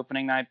saw it on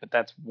opening night, but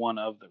that's one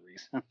of the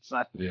reasons.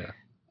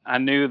 I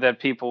knew that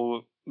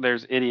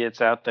there's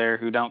idiots out there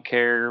who don't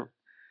care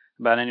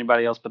about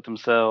anybody else but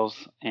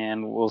themselves,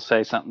 and will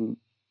say something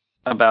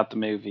about the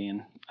movie.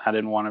 And I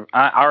didn't want to.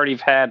 I already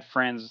have had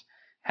friends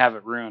have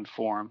it ruined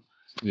for them.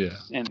 Yeah.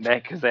 And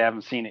that because they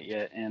haven't seen it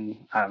yet, and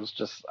I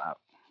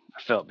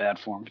felt bad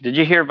for them. Did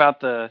you hear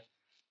about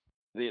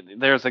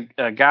there's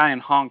a guy in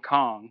Hong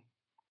Kong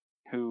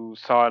who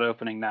saw it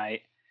opening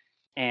night,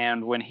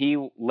 and when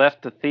he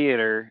left the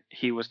theater,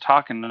 he was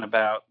talking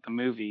about the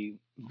movie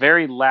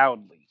very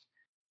loudly,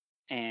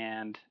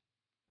 and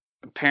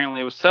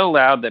apparently it was so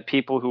loud that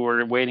people who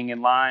were waiting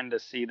in line to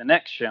see the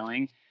next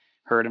showing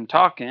heard him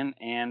talking,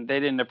 and they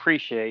didn't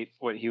appreciate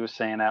what he was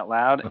saying out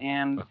loud,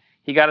 and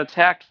he got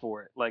attacked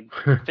for it, like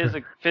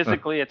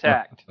physically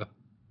attacked.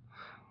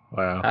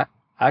 Wow.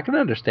 I can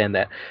understand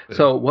that. Yeah.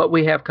 So what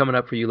we have coming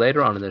up for you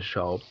later on in this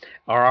show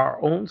are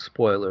our own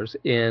spoilers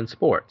in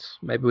sports.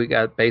 Maybe we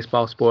got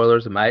baseball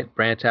spoilers. It might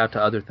branch out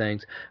to other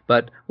things.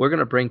 But we're going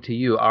to bring to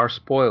you our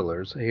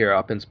spoilers here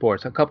up in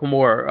sports. A couple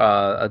more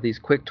of these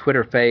quick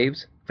Twitter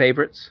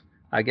favorites,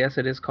 I guess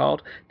it is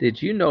called.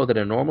 Did you know that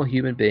a normal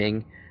human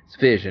being's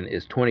vision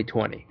is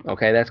 20/20?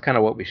 Okay, that's kind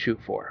of what we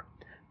shoot for.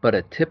 But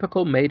a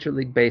typical Major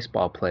League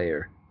Baseball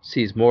player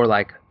sees more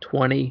like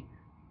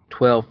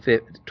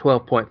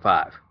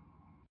 12.5.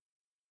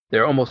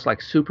 They're almost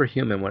like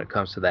superhuman when it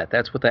comes to that.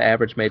 That's what the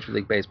average Major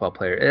League Baseball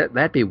player.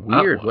 That'd be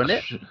weird,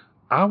 wouldn't it?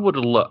 I would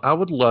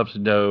love to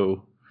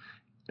know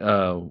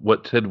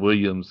what Ted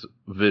Williams'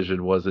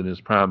 vision was in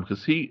his prime,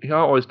 because he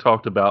always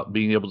talked about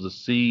being able to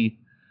see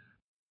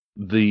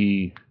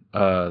the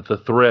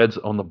threads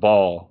on the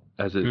ball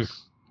as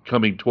it's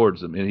coming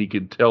towards him, and he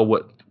could tell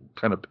what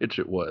kind of pitch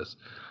it was.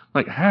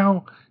 Like,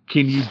 how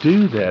can you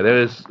do that?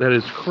 That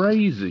is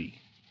crazy,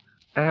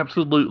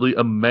 absolutely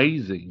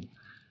amazing.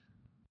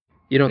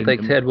 You don't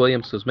think Ted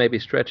Williams was maybe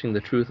stretching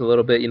the truth a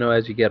little bit? You know,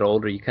 as you get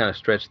older, you kind of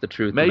stretch the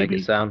truth to make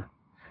it sound.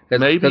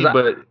 But I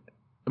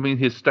mean,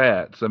 his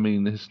stats. I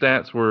mean, his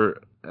stats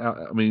were,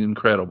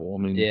 incredible.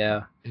 I mean,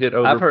 yeah, hit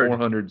over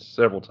 400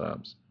 several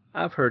times.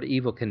 I've heard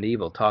Evel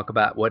Knievel talk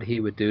about what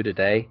he would do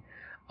today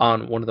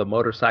on one of the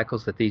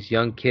motorcycles that these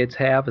young kids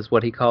have, is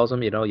what he calls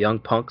them. You know, young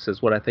punks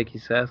is what I think he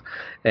says.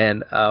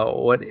 And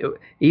Evel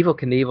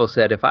Knievel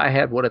said, if I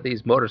had one of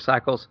these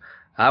motorcycles,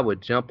 I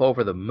would jump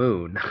over the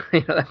moon.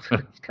 That's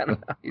kind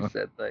of how he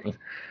said things.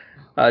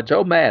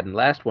 Joe Madden,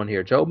 last one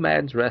here. Joe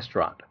Madden's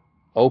restaurant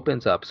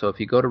opens up. So if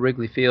you go to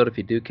Wrigley Field, if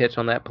you do catch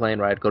on that plane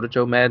ride, go to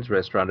Joe Madden's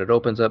restaurant. It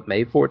opens up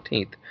May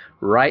 14th,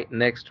 right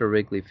next to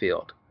Wrigley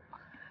Field.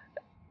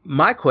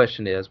 My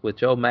question is, with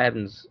Joe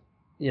Madden's,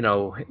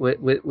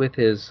 with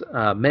his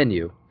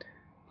menu,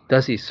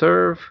 does he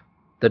serve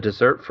the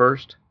dessert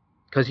first?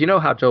 Because you know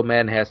how Joe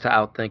Madden has to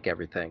outthink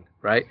everything,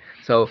 right?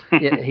 So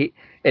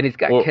he's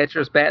got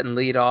catchers batting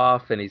lead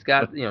off, and he's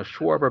got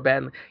Schwarber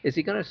batting. Is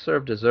he going to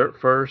serve dessert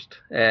first,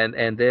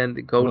 and then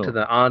go to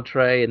the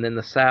entree, and then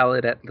the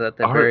salad at the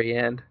very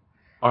end?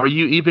 Are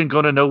you even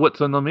going to know what's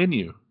on the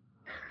menu?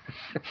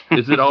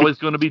 Is it always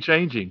going to be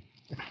changing?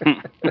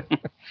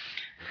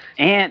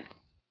 And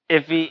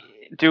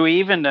do we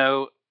even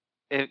know?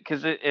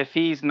 Because if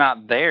he's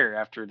not there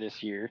after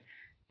this year,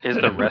 is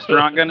the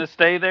restaurant going to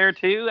stay there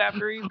too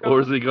after he's gone?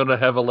 Or is he going to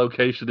have a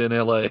location in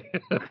L.A.?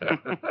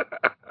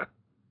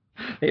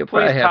 Please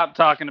stop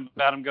talking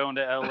about him going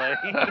to L.A.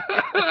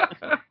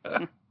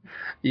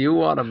 You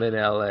want him in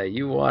L.A.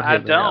 You want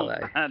him in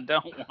L.A. I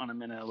don't want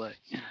him in L.A.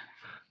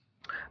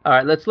 All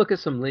right, let's look at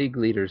some league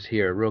leaders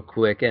here real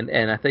quick, and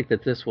I think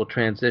that this will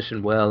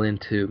transition well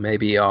into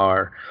maybe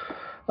our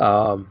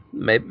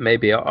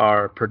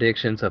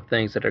predictions of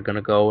things that are going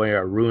to go away,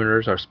 our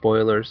ruiners, our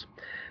spoilers.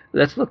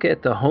 Let's look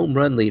at the home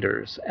run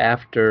leaders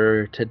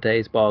after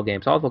today's ball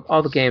games. All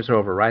the games are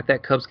over, right?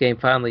 That Cubs game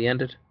finally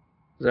ended.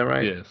 Is that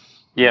right? Yes.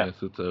 Yeah. Yes,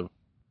 it's over.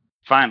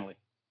 Finally.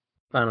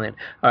 All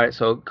right,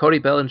 so Cody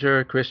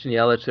Bellinger, Christian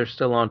Yelich, they're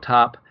still on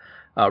top.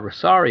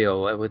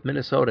 Rosario with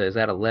Minnesota is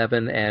at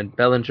 11, and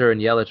Bellinger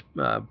and Yelich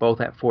both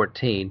at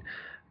 14.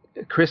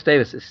 Chris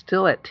Davis is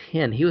still at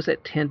 10. He was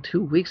at 10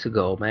 2 weeks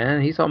ago,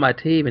 man. He's on my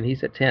team, and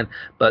he's at 10.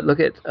 But look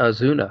at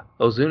Ozuna.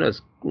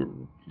 Ozuna's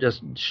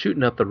just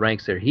shooting up the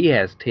ranks there. He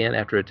has 10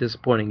 after a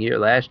disappointing year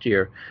last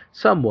year,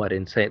 somewhat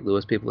in St.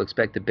 Louis. People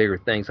expected bigger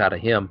things out of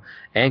him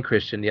and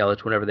Christian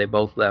Yelich whenever they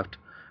both left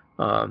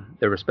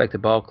their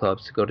respective ball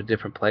clubs to go to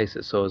different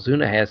places. So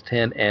Ozuna has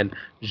 10, and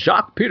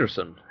Jacques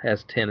Peterson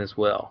has 10 as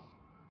well.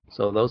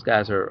 So those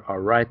guys are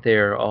right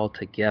there all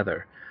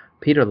together.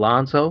 Peter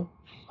Alonso,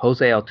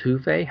 Jose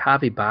Altuve,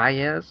 Javi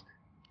Baez,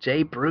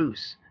 Jay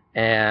Bruce,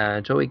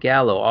 and Joey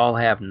Gallo all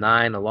have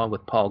 9, along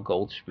with Paul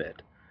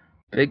Goldschmidt.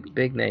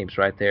 Big names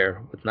right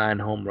there with 9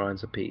 home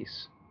runs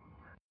apiece.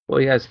 What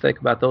do you guys think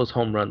about those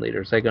home run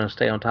leaders? Are they going to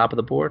stay on top of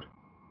the board?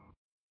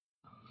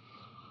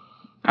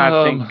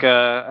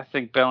 I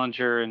think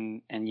Bellinger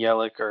and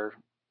Yelich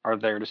are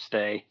there to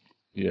stay.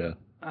 Yeah.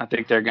 I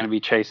think they're going to be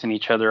chasing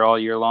each other all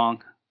year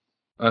long.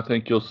 I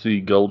think you'll see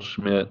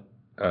Goldschmidt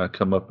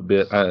come up a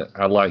bit.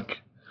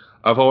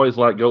 I've always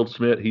liked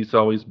Goldschmidt. He's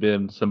always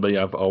been somebody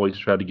I've always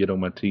tried to get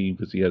on my team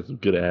because he has a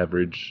good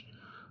average,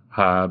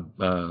 high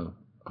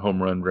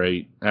home run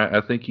rate. I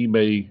think he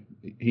may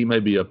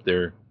be up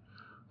there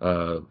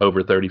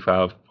over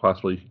 35,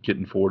 possibly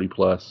getting 40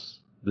 plus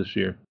this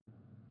year.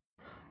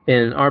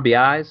 In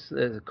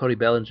RBIs, Cody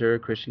Bellinger,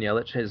 Christian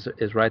Yelich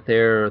is right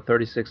there,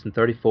 36 and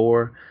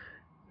 34.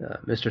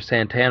 Mr.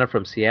 Santana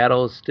from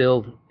Seattle is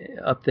still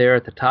up there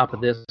at the top of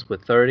this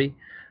with 30.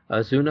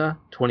 Azuna,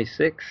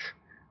 26.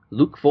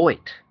 Luke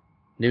Voigt,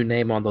 new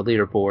name on the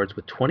leaderboards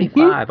with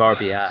 25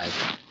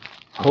 RBIs.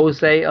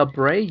 Jose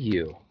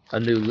Abreu, a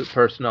new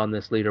person on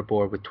this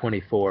leaderboard with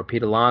 24.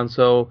 Pete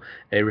Alonso,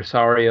 A.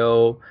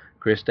 Rosario,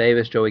 Chris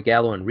Davis, Joey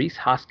Gallo, and Reese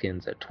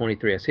Hoskins at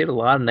 23. I see a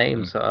lot of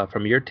names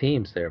from your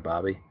teams there,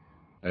 Bobby.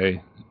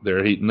 Hey,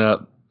 they're heating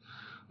up.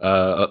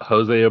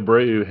 Jose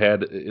Abreu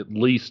had at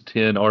least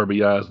 10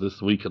 RBIs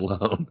this week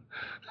alone.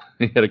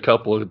 He had a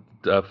couple of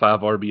 5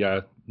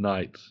 RBI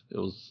nights. It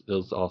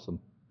was awesome.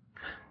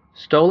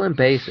 Stolen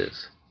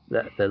bases.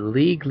 The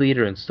league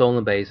leader in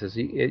stolen bases.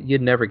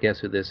 You'd never guess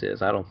who this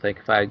is. I don't think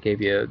if I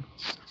gave you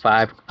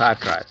five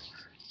tries.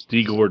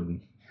 D.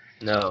 Gordon.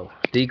 No,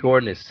 D.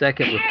 Gordon is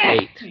second with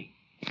 8.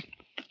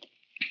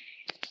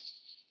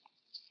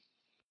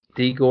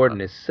 D. Gordon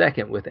is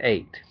second with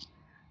 8.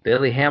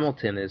 Billy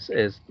Hamilton is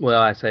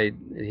well, I say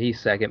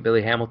he's second.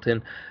 Billy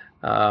Hamilton,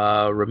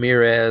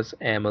 Ramirez,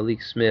 and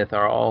Malik Smith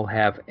all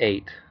have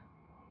 8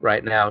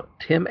 right now.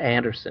 Tim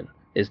Anderson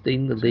is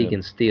leading the league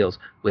in steals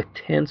with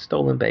 10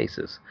 stolen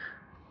bases.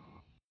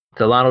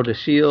 Delano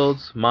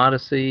DeShields,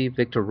 Mondesi,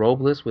 Victor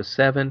Robles with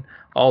 7.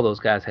 All those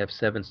guys have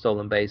 7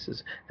 stolen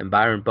bases. And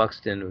Byron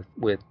Buxton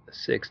with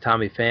 6.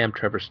 Tommy Pham,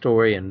 Trevor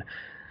Story, and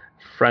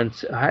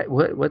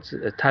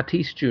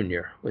Tatis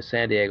Jr. with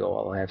San Diego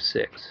all have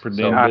 6.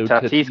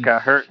 Tatis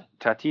got hurt.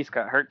 Tatis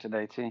got hurt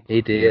today too.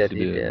 He did. Yes,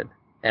 he did.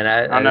 And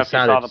I don't know if you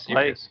saw the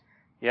serious. plays.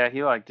 Yeah,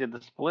 he did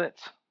the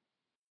splits.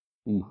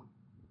 Ooh.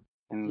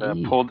 And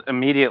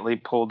immediately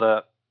pulled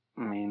up.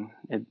 I mean,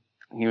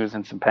 he was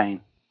in some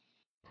pain.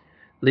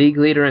 League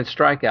leader in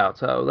strikeouts.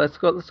 So let's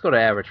go to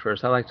average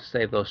first. I like to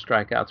save those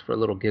strikeouts for a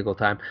little giggle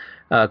time.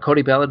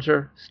 Cody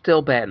Bellinger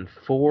still batting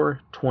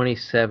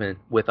 .427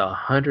 with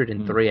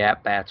 103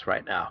 at bats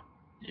right now.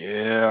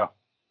 Yeah,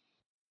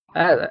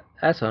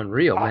 that's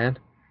unreal, man.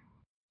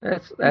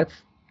 That's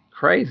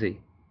crazy.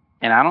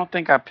 And I don't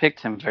think I picked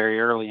him very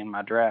early in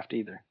my draft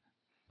either.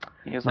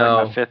 He was my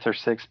 5th or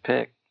 6th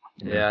pick.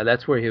 Yeah,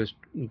 that's where he was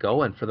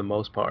going for the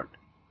most part.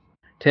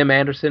 Tim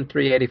Anderson,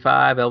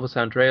 385. Elvis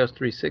Andreas,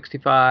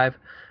 365.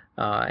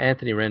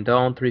 Anthony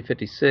Rendon,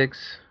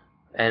 356.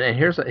 And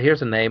here's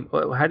a name.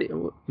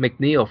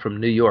 McNeil from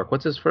New York.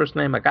 What's his first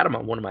name? I got him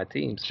on one of my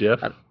teams.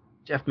 Jeff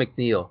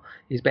McNeil.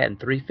 He's batting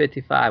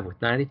 .355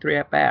 with 93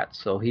 at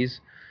bats. So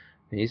he's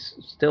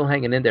still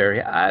hanging in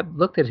there. I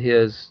looked at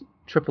his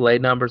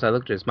AAA numbers. I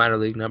looked at his minor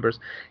league numbers.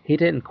 He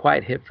didn't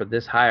quite hit for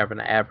this high of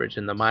an average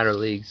in the minor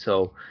league.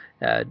 So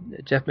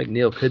Jeff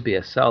McNeil could be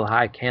a sell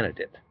high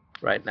candidate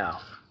right now.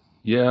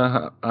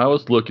 Yeah, I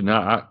was looking.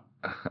 I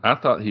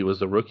thought he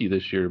was a rookie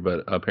this year,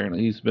 but apparently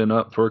he's been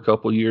up for a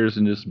couple years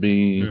and just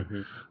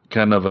being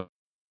kind of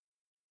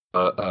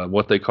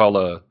what they call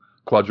a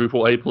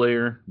quadruple A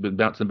player. Been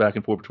bouncing back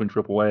and forth between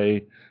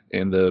AAA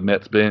and the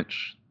Mets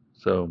bench.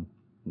 So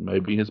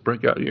maybe his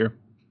breakout year.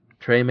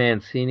 Trey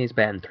Mancini's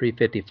batting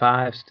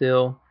 .355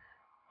 still.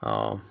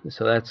 So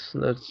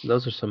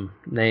those are some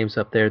names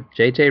up there.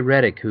 J.J.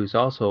 Redick, who's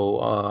also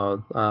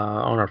on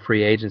our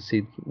free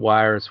agency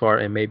wire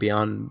and maybe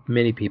on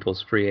many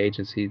people's free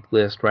agency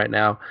list right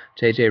now.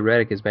 J.J.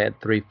 Redick is batting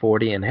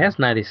 .340 and has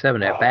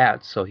 97 at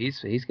bats, so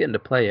he's getting to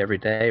play every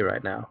day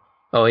right now.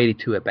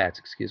 82 at bats,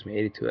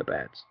 82 at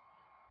bats.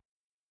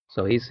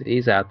 So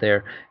he's out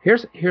there.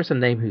 Here's a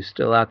name who's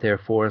still out there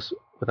for us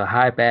with a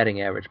high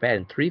batting average,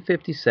 batting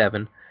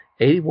 .357,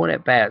 81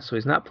 at bats. So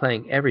he's not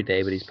playing every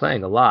day, but he's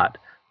playing a lot.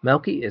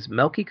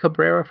 Melky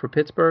Cabrera for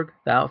Pittsburgh,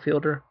 the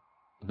outfielder?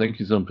 I think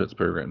he's in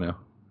Pittsburgh right now.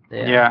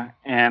 Yeah,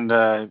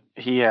 and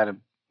he had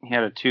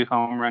a 2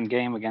 home run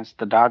game against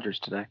the Dodgers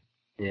today.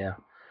 Yeah,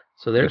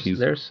 so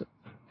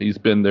he's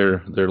been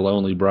their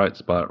lonely bright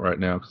spot right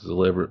now because a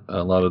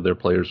lot of their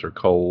players are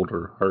cold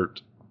or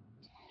hurt.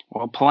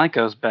 Well,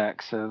 Polanco's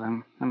back, so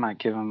that might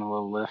give him a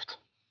little lift.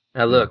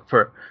 Now look,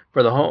 for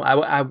the home,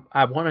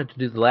 I wanted to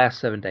do the last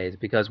 7 days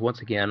because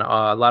once again,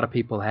 a lot of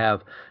people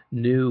have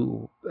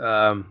new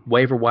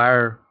waiver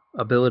wire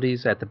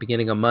abilities at the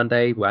beginning of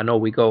Monday. I know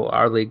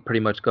our league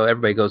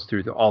everybody goes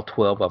through all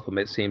 12 of them,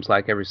 it seems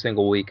like, every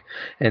single week.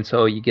 And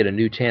so you get a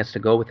new chance to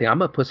go with it. I'm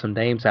going to put some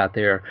names out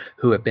there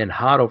who have been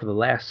hot over the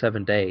last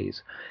 7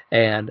 days.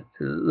 And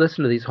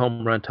listen to these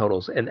home run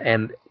totals.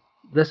 And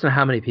listen to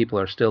how many people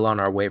are still on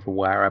our waiver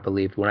wire, I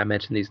believe, when I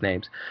mention these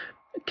names.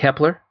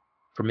 Kepler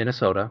from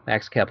Minnesota,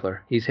 Max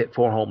Kepler. He's hit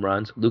 4 home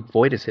runs. Luke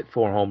Voigt has hit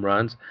 4 home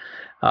runs.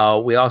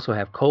 We also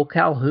have Cole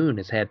Calhoun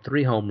has had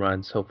 3 home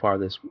runs so far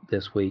this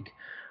week.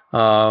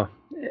 I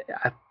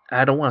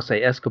don't want to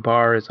say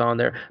Escobar is on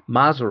there.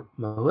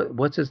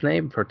 What's his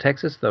name for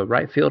Texas? The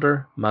right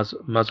fielder,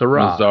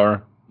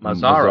 Mazzara.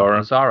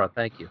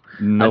 Thank you.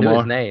 I knew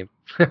his name.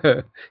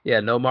 Yeah,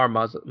 Nomar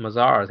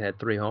Mazzara has had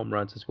 3 home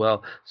runs as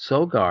well.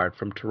 Sogard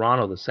from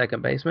Toronto, the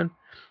second baseman.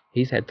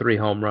 He's had 3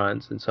 home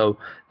runs, and so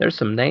there's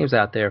some names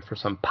out there for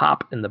some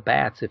pop in the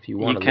bats if you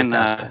want to look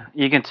out there.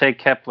 You can take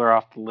Kepler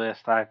off the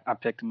list. I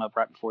picked him up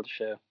right before the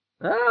show.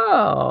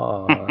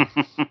 Oh.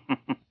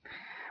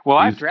 Well,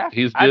 I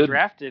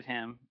drafted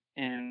him,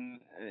 and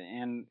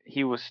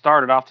he was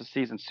started off the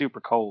season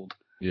super cold.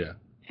 Yeah.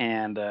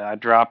 And I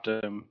dropped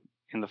him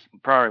in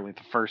probably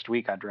the first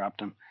week. I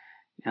dropped him,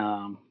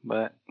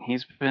 but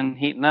he's been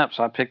heating up,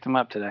 so I picked him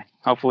up today.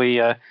 Hopefully,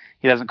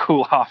 he doesn't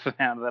cool off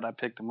now that I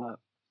picked him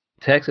up.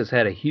 Texas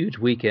had a huge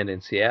weekend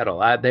in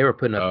Seattle. They were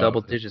putting up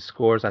double-digit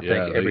scores, I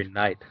think, every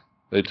night.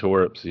 They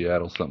tore up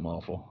Seattle, something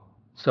awful.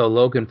 So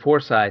Logan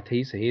Forsythe,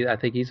 I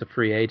think he's a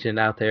free agent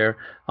out there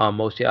on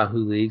most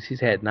Yahoo leagues. He's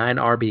had 9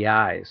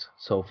 RBIs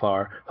so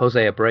far. Jose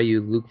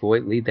Abreu, Luke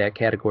Voigt lead that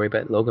category,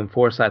 but Logan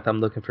Forsythe,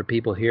 I'm looking for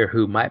people here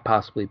who might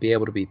possibly be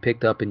able to be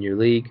picked up in your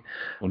league.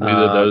 Well,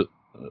 neither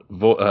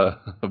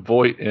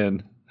Voigt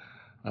and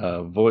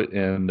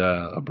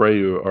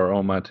Abreu are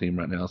on my team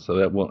right now, so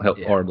that won't help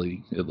our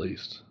league at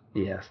least.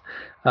 Yes.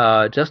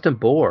 Justin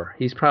Bohr,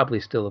 he's probably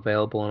still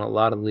available in a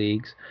lot of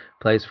leagues,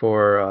 plays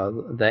for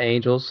the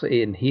Angels,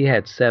 and he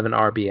had 7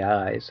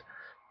 RBIs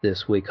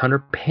this week.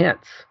 Hunter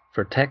Pence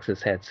for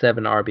Texas had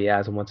 7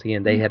 RBIs, and once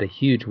again, they had a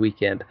huge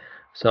weekend.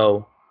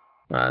 So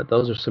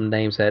those are some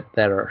names that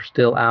are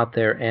still out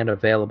there and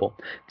available.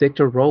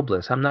 Victor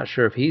Robles, I'm not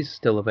sure if he's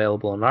still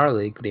available in our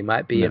league, but he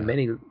might be in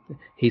many.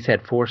 He's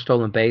had 4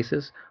 stolen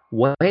bases.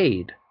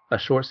 Wade, a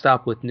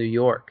shortstop with New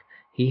York,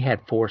 he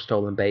had 4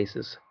 stolen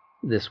bases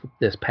this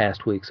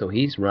past week, so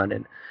he's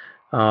running.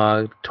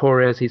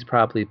 Torres, he's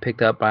probably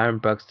picked up. Byron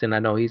Buxton, I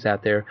know he's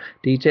out there.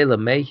 DJ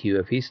LeMahieu,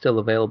 if he's still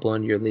available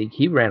in your league,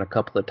 he ran a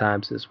couple of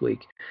times this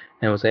week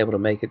and was able to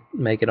make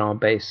it on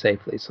base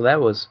safely. So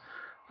that was,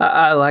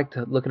 I liked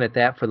looking at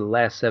that for the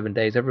last 7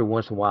 days. Every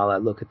once in a while I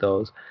look at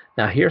those.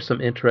 Now here's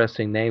some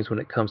interesting names when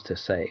it comes to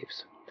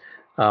saves.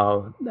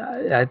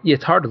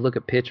 It's hard to look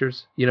at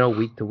pitchers,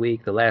 week to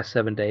week, the last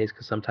 7 days,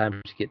 because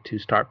sometimes you get 2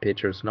 start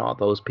pitchers and all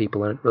those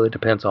people, and it really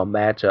depends on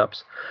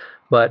matchups.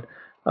 But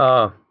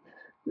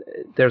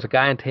there's a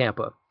guy in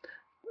Tampa.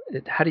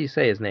 How do you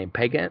say his name?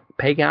 Pagan?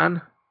 Anybody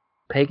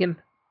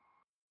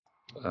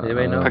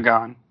know?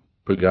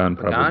 Pagan,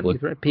 probably.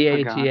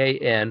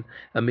 Pagan.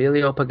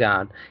 Emilio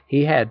Pagan.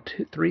 He had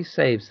 3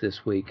 saves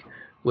this week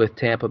with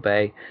Tampa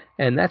Bay,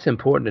 and that's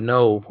important to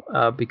know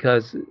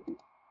because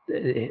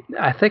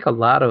I think a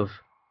lot of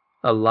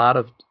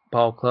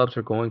ball clubs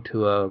are going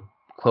to a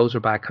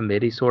closer by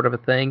committee sort of a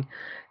thing,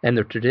 and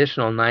the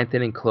traditional 9th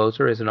inning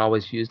closer isn't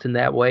always used in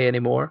that way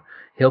anymore.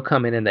 He'll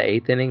come in the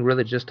 8th inning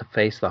really just to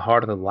face the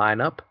heart of the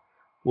lineup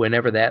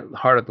whenever that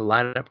heart of the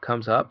lineup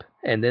comes up,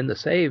 and then the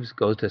saves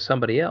goes to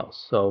somebody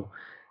else. So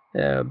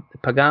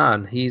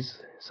Pagan, he's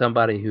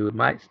somebody who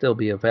might still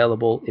be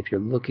available if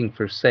you're looking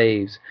for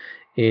saves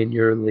in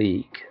your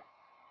league.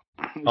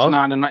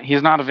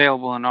 He's not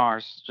available in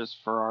ours, just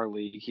for our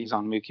league. He's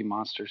on Mookie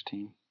Monster's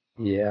team.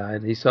 Yeah,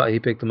 and he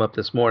picked him up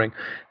this morning.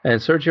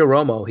 And Sergio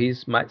Romo, he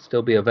might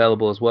still be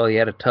available as well. He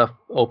had a tough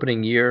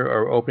opening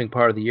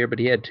part of the year, but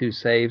he had 2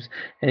 saves,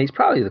 and he's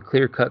probably the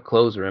clear-cut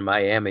closer in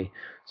Miami,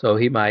 so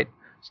he might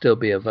still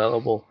be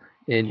available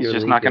in your league. He's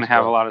just not going to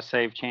have a lot of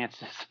save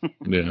chances.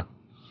 Yeah.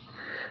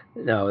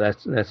 No,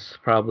 that's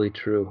probably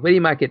true. But he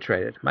might get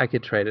traded.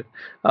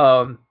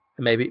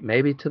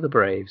 Maybe to the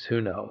Braves. Who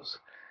knows?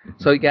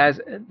 So, guys,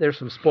 there's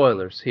some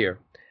spoilers here.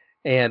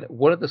 And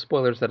one of the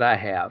spoilers that I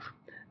have,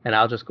 and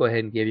I'll just go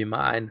ahead and give you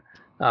mine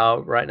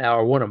right now,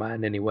 or one of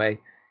mine anyway,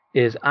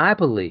 is I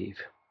believe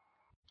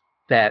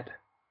that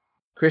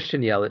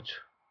Christian Yelich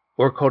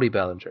or Cody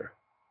Bellinger,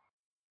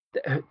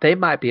 they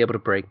might be able to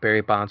break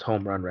Barry Bonds'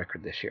 home run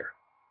record this year.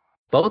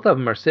 Both of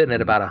them are sitting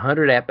at about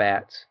 100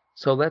 at-bats.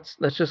 So let's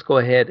just go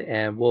ahead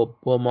and we'll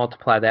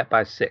multiply that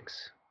by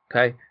 6.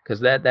 Okay, because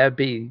that'd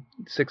be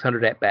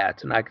 600 at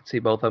bats, and I could see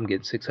both of them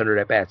get 600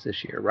 at bats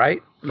this year,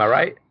 right? Am I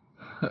right?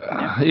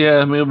 Yeah,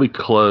 I mean it'll be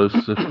close,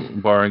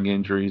 barring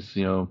injuries.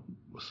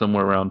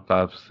 Somewhere around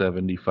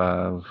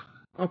 575.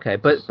 Okay,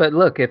 but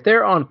look, if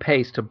they're on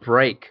pace to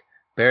break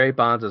Barry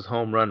Bonds'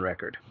 home run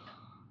record,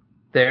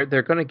 they're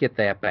going to get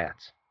the at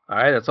bats. All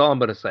right, that's all I'm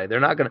going to say.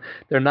 They're not going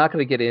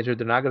to get injured.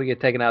 They're not going to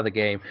get taken out of the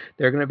game.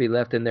 They're going to be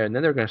left in there, and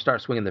then they're going to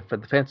start swinging for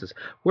the fences.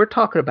 We're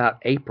talking about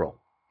April.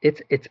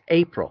 It's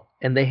April,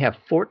 and they have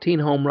 14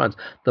 home runs.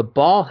 The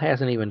ball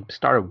hasn't even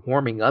started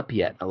warming up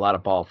yet in a lot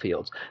of ball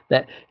fields.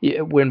 That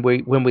when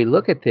we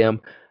look at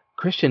them,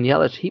 Christian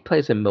Yelich, he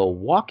plays in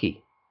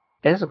Milwaukee.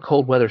 It's a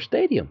cold weather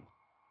stadium.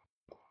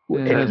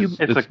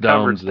 It's a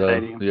covered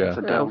stadium. Yeah. It's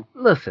a dome.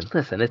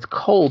 Listen, it's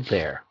cold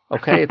there.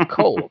 Okay, it's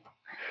cold.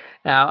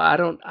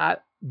 Now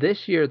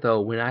this year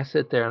though, when I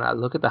sit there and I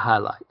look at the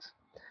highlights,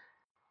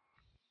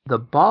 the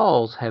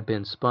balls have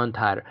been spun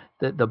tighter.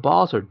 The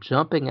balls are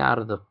jumping out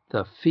of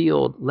the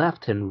field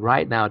left and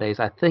right nowadays.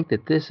 I think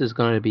that this is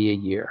going to be a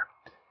year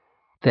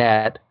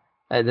that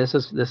this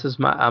is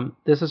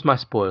my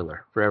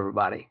spoiler for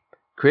everybody.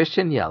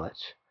 Christian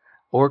Yelich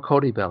or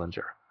Cody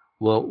Bellinger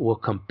will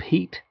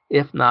compete,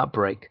 if not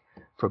break,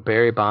 for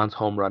Barry Bonds'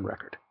 home run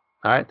record.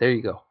 All right, there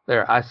you go.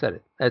 There, I said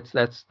it.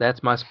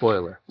 That's my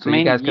spoiler. So I you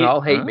mean, guys can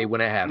all hate me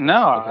when it happens.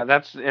 no,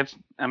 Okay. it's.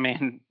 I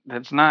mean,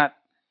 that's not.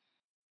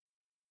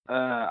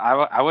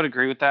 I would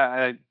agree with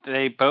that.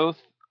 They both.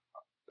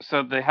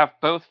 So they have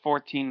both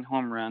 14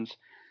 home runs.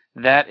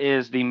 That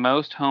is the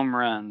most home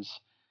runs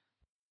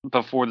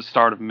before the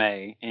start of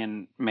May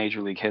in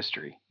Major League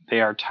history.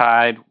 They are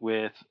tied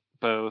with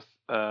both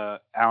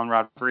Alan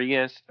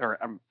Rodriguez or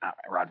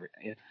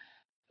Rodriguez,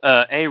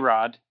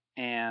 A-Rod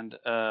and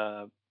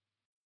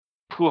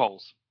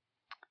Pujols.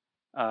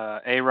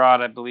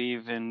 A-Rod, I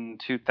believe, in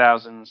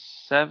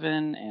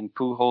 2007 and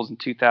Pujols in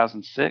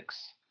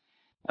 2006.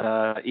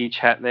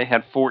 They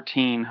had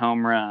 14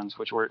 home runs,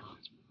 which were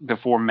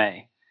before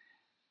May.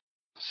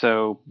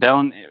 So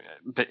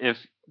if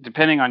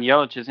depending on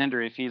Yelich's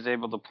injury, if he's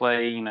able to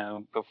play,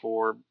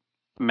 before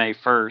May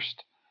 1st,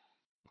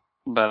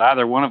 but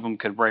either one of them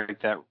could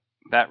break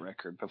that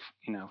record,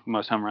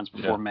 most home runs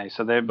before May.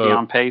 So they'd be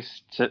on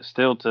pace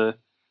still to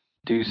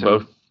do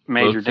some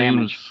major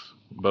damage.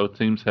 Both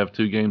teams have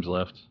 2 games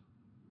left.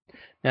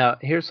 Now,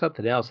 here's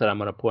something else that I'm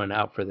going to point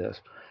out for this.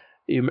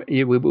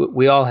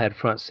 We all had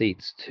front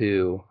seats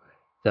to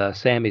the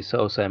Sammy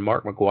Sosa and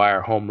Mark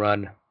McGwire home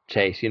run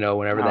chase,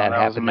 whenever that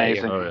happened. Was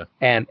amazing. Oh,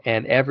 yeah.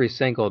 And every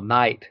single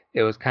night,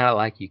 it was kind of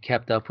like you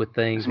kept up with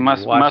things.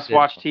 Must watch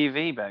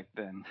TV back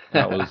then.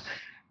 That was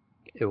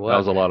That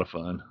was a lot of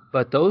fun.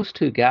 But those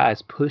two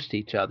guys pushed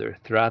each other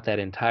throughout that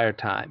entire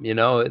time.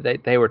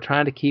 They were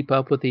trying to keep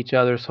up with each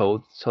other,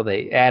 so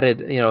they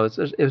added, it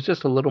was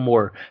just a little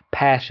more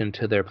passion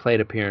to their plate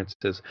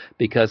appearances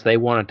because they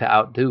wanted to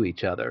outdo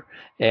each other.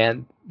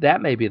 And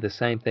that may be the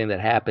same thing that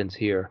happens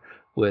here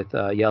with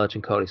Yelich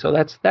and Cody. So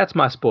that's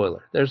my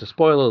spoiler. There's a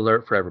spoiler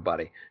alert for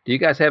everybody. Do you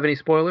guys have any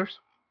spoilers?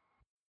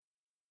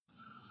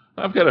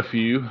 I've got a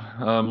few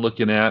I'm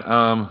looking at.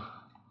 I'm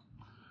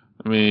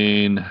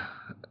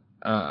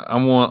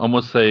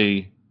gonna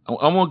say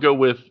I'm gonna go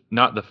with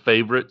not the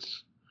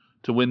favorites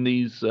to win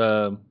these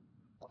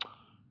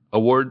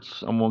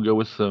awards. I'm gonna go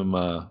with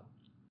some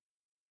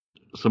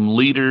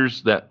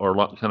leaders that are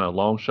kind of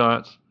long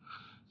shots.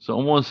 So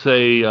I'm gonna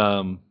say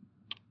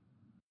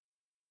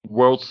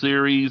World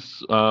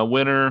Series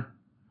winner.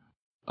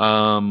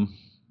 I'm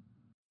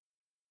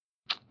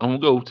gonna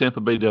go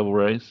Tampa Bay Devil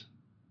Rays.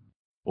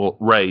 Well,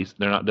 Rays.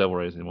 They're not Devil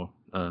Rays anymore.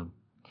 AL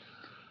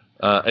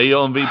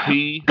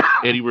MVP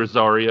Eddie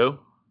Rosario.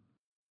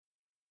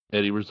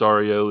 Eddie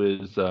Rosario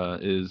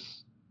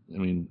is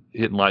hitting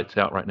lights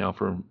out right now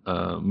for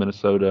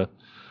Minnesota.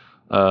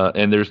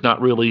 And there's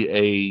not really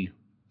a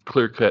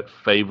clear-cut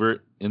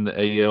favorite in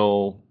the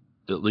AL,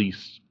 at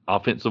least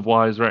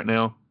offensive-wise right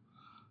now.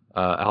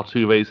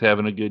 Altuve's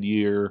having a good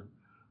year,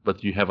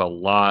 but you have a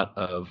lot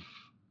of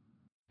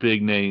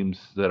big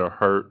names that are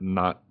hurt and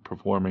not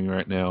performing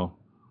right now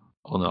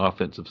on the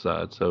offensive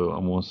side. So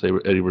I'm going to say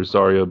Eddie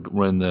Rosario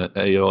win the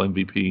AL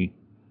MVP.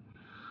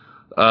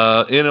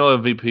 NL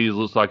MVP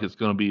looks like it's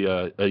going to be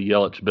a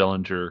Yelich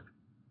Bellinger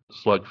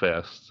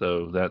slugfest.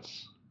 So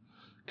that's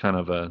kind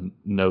of a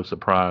no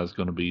surprise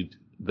going to be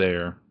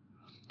there.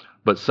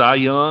 But Cy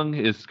Young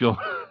is going.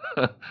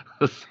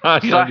 Cy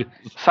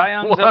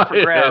Young's up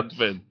for grabs.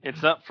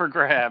 It's up for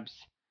grabs.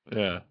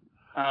 Yeah.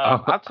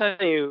 I'll tell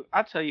you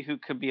who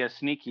could be a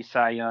sneaky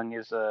Cy Young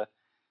is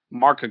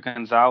Marco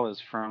Gonzalez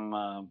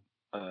from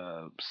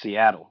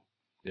Seattle.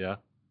 Yeah.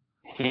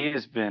 He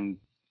has been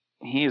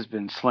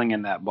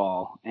slinging that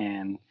ball,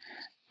 and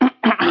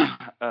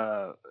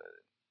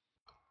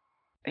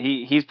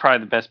he's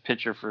probably the best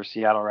pitcher for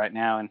Seattle right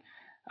now, and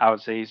I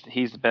would say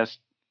he's the best.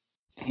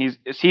 He's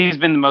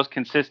been the most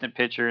consistent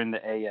pitcher in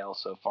the AL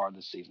so far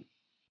this season.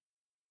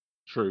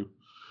 True.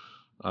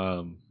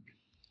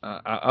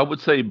 I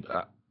would say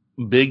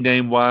big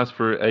name wise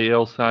for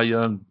AL Cy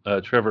Young,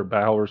 Trevor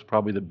Bauer's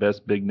probably the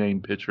best big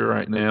name pitcher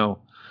right now.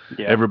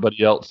 Yeah.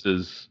 Everybody else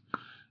is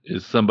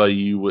somebody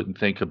you wouldn't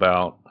think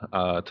about.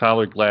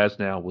 Tyler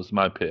Glasnow was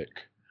my pick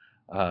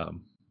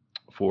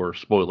for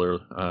spoiler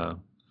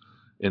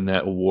in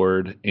that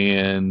award.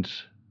 And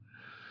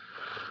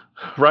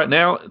right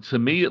now, to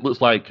me, it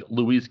looks like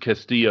Luis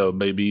Castillo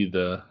may be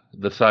the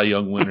Cy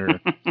Young winner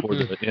for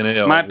the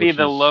NL. Might be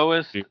the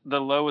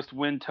lowest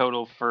win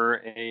total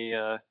for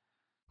a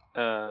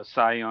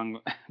Cy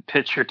Young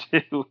pitcher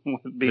too,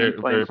 playing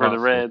for possible. The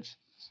Reds.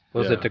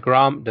 Was it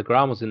DeGrom?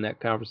 DeGrom was in that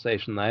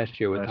conversation last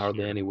year with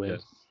hardly any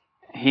wins.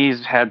 Yes.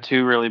 He's had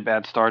 2 really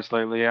bad starts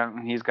lately,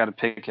 and he's got to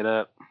pick it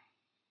up.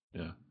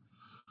 Yeah,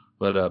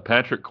 but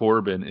Patrick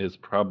Corbin is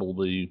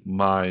probably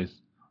my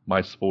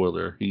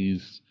spoiler.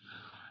 He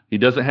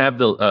doesn't have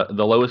the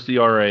lowest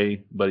ERA,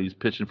 but he's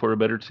pitching for a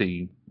better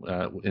team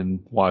in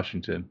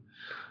Washington.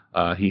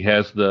 He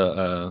has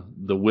the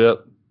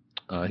whip.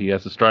 He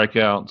has the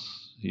strikeouts.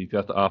 He's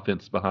got the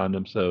offense behind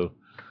him. So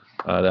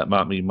that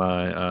might be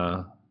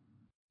my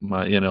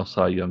NL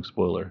Cy Young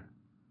spoiler.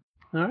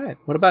 All right.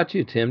 What about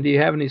you, Tim? Do you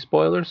have any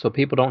spoilers so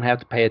people don't have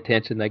to pay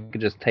attention? They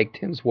can just take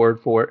Tim's word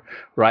for it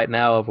right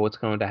now of what's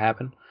going to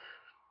happen.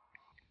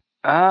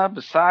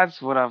 Besides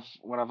what I've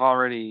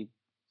already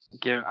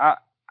given,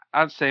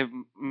 I'd say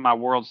my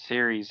World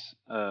Series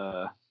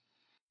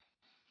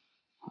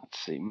let's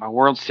see, my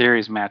World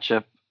Series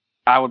matchup,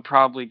 I would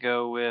probably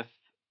go with,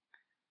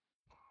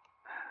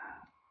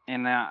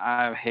 and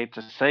I hate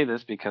to say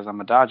this because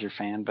I'm a Dodger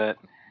fan, but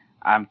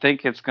I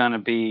think it's going to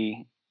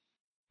be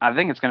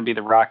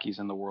the Rockies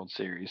in the World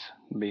Series,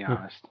 to be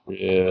honest.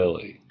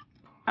 Really?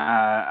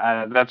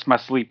 That's my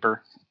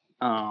sleeper.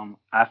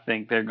 I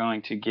think they're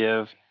going to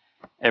give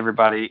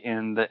everybody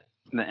in the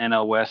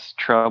NL West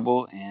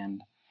trouble,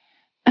 and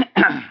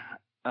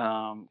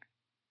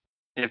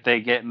if they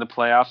get in the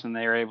playoffs and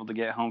they are able to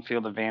get home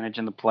field advantage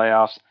in the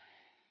playoffs,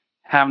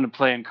 having to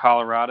play in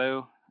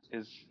Colorado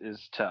is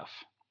tough.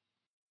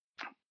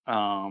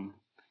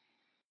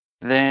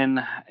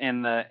 Then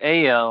in the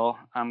AL,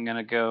 I'm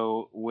gonna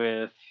go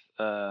with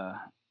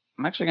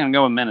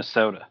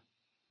Minnesota.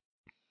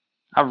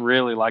 I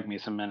really like me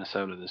some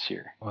Minnesota this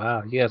year.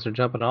 Wow, you guys are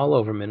jumping all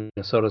over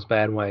Minnesota's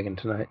bandwagon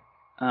tonight.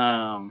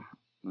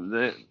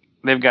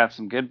 They've got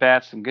some good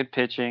bats, some good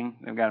pitching.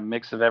 They've got a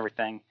mix of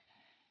everything,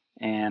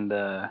 and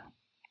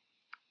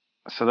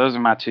so those are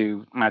my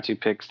two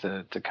picks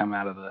to come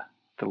out of the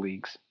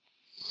leagues.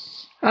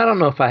 I don't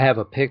know if I have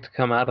a pick to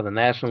come out of the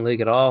National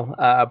League at all,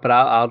 but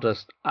I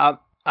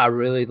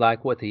really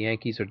like what the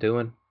Yankees are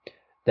doing.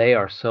 They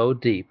are so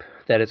deep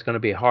that it's going to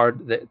be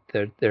hard.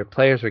 That their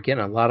players are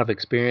getting a lot of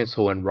experience,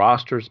 so when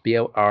rosters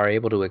are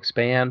able to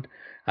expand,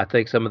 I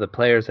think some of the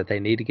players that they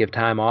need to give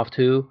time off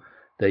to,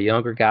 the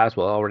younger guys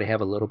will already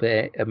have a little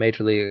bit of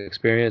major league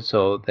experience,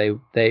 so they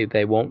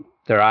won't.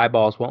 Their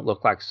eyeballs won't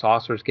look like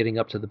saucers getting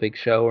up to the big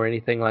show or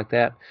anything like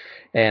that.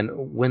 And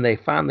when they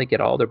finally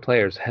get all their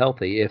players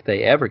healthy, if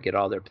they ever get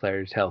all their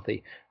players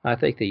healthy, I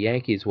think the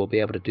Yankees will be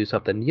able to do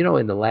something. You know,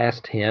 in the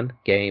last 10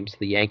 games,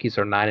 the Yankees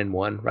are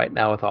 9-1 right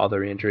now with all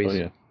their injuries.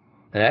 Oh,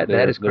 yeah.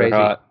 That is crazy.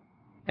 Hot.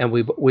 And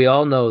we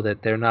all know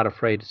that they're not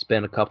afraid to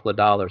spend a couple of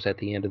dollars at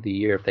the end of the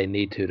year if they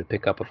need to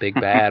pick up a big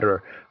bat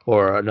or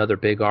another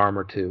big arm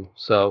or two.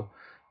 So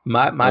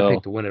my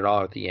pick to win it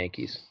all are the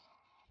Yankees.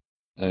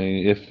 I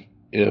mean,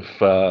 if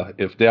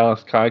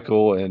Dallas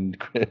Keuchel and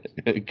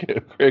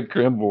Craig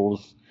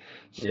Kimball's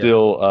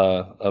still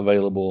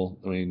available,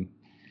 I mean,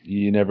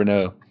 you never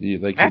know. They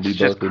could That's be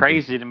just both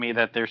crazy to me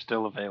that they're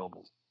still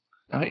available.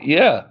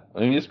 Yeah, I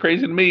mean, it's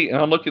crazy to me.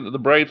 And I'm looking at the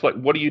Braves like,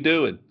 what are you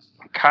doing?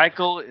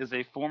 Keuchel is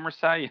a former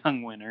Cy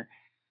Young winner,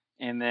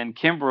 and then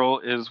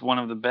Kimbrel is one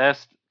of the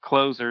best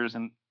closers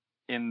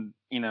in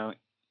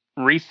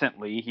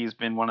recently he's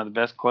been one of the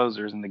best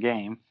closers in the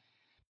game.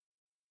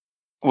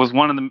 Was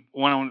one of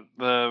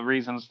the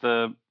reasons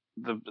the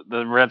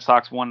Red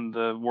Sox won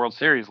the World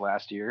Series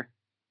last year.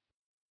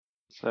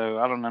 So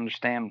I don't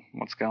understand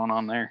what's going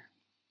on there.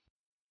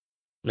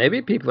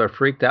 Maybe people are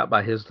freaked out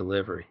by his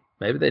delivery.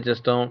 Maybe they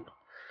just don't.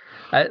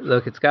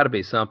 Look, it's got to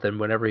be something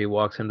whenever he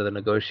walks into the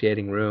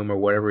negotiating room or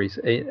whatever I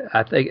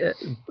think.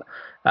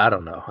 I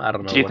don't know.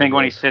 Do you think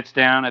when he sits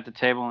down at the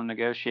table in the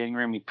negotiating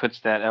room, he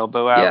puts that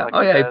elbow out? Yeah.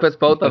 Like he puts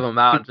both of them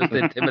out and just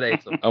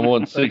intimidates them. I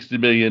want $60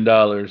 million.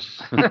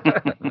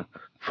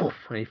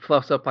 And he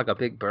fluffs up like a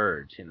big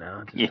bird,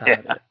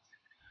 Yeah.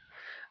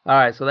 All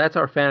right, so that's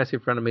our Fantasy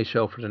Frienemies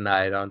show for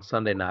tonight on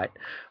Sunday night.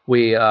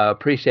 We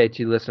appreciate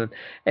you listening.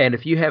 And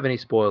if you have any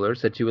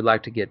spoilers that you would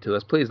like to get to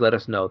us, please let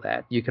us know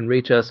that. You can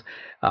reach us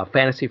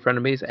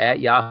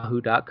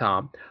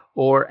fantasyfrienemies@yahoo.com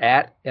or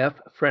at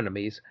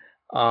 @FFrienemies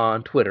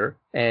on Twitter.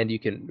 And you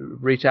can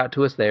reach out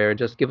to us there and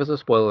just give us a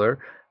spoiler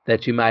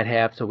that you might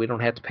have so we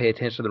don't have to pay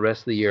attention the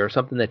rest of the year, or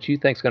something that you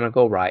think is going to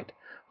go right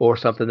or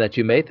something that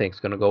you may think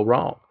is going to go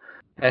wrong.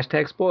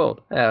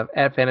 #spoiled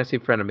at Fantasy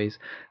Frienemies.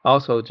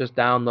 Also, just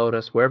download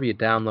us wherever you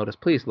download us.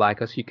 Please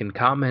like us. You can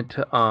comment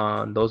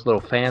on those little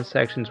fan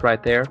sections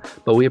right there.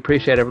 But we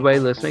appreciate everybody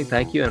listening.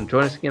 Thank you. And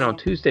join us again on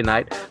Tuesday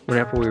night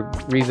whenever we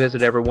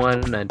revisit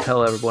everyone and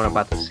tell everyone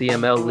about the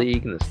CML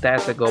League and the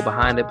stats that go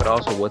behind it, but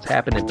also what's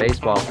happened in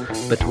baseball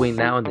between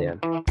now and then.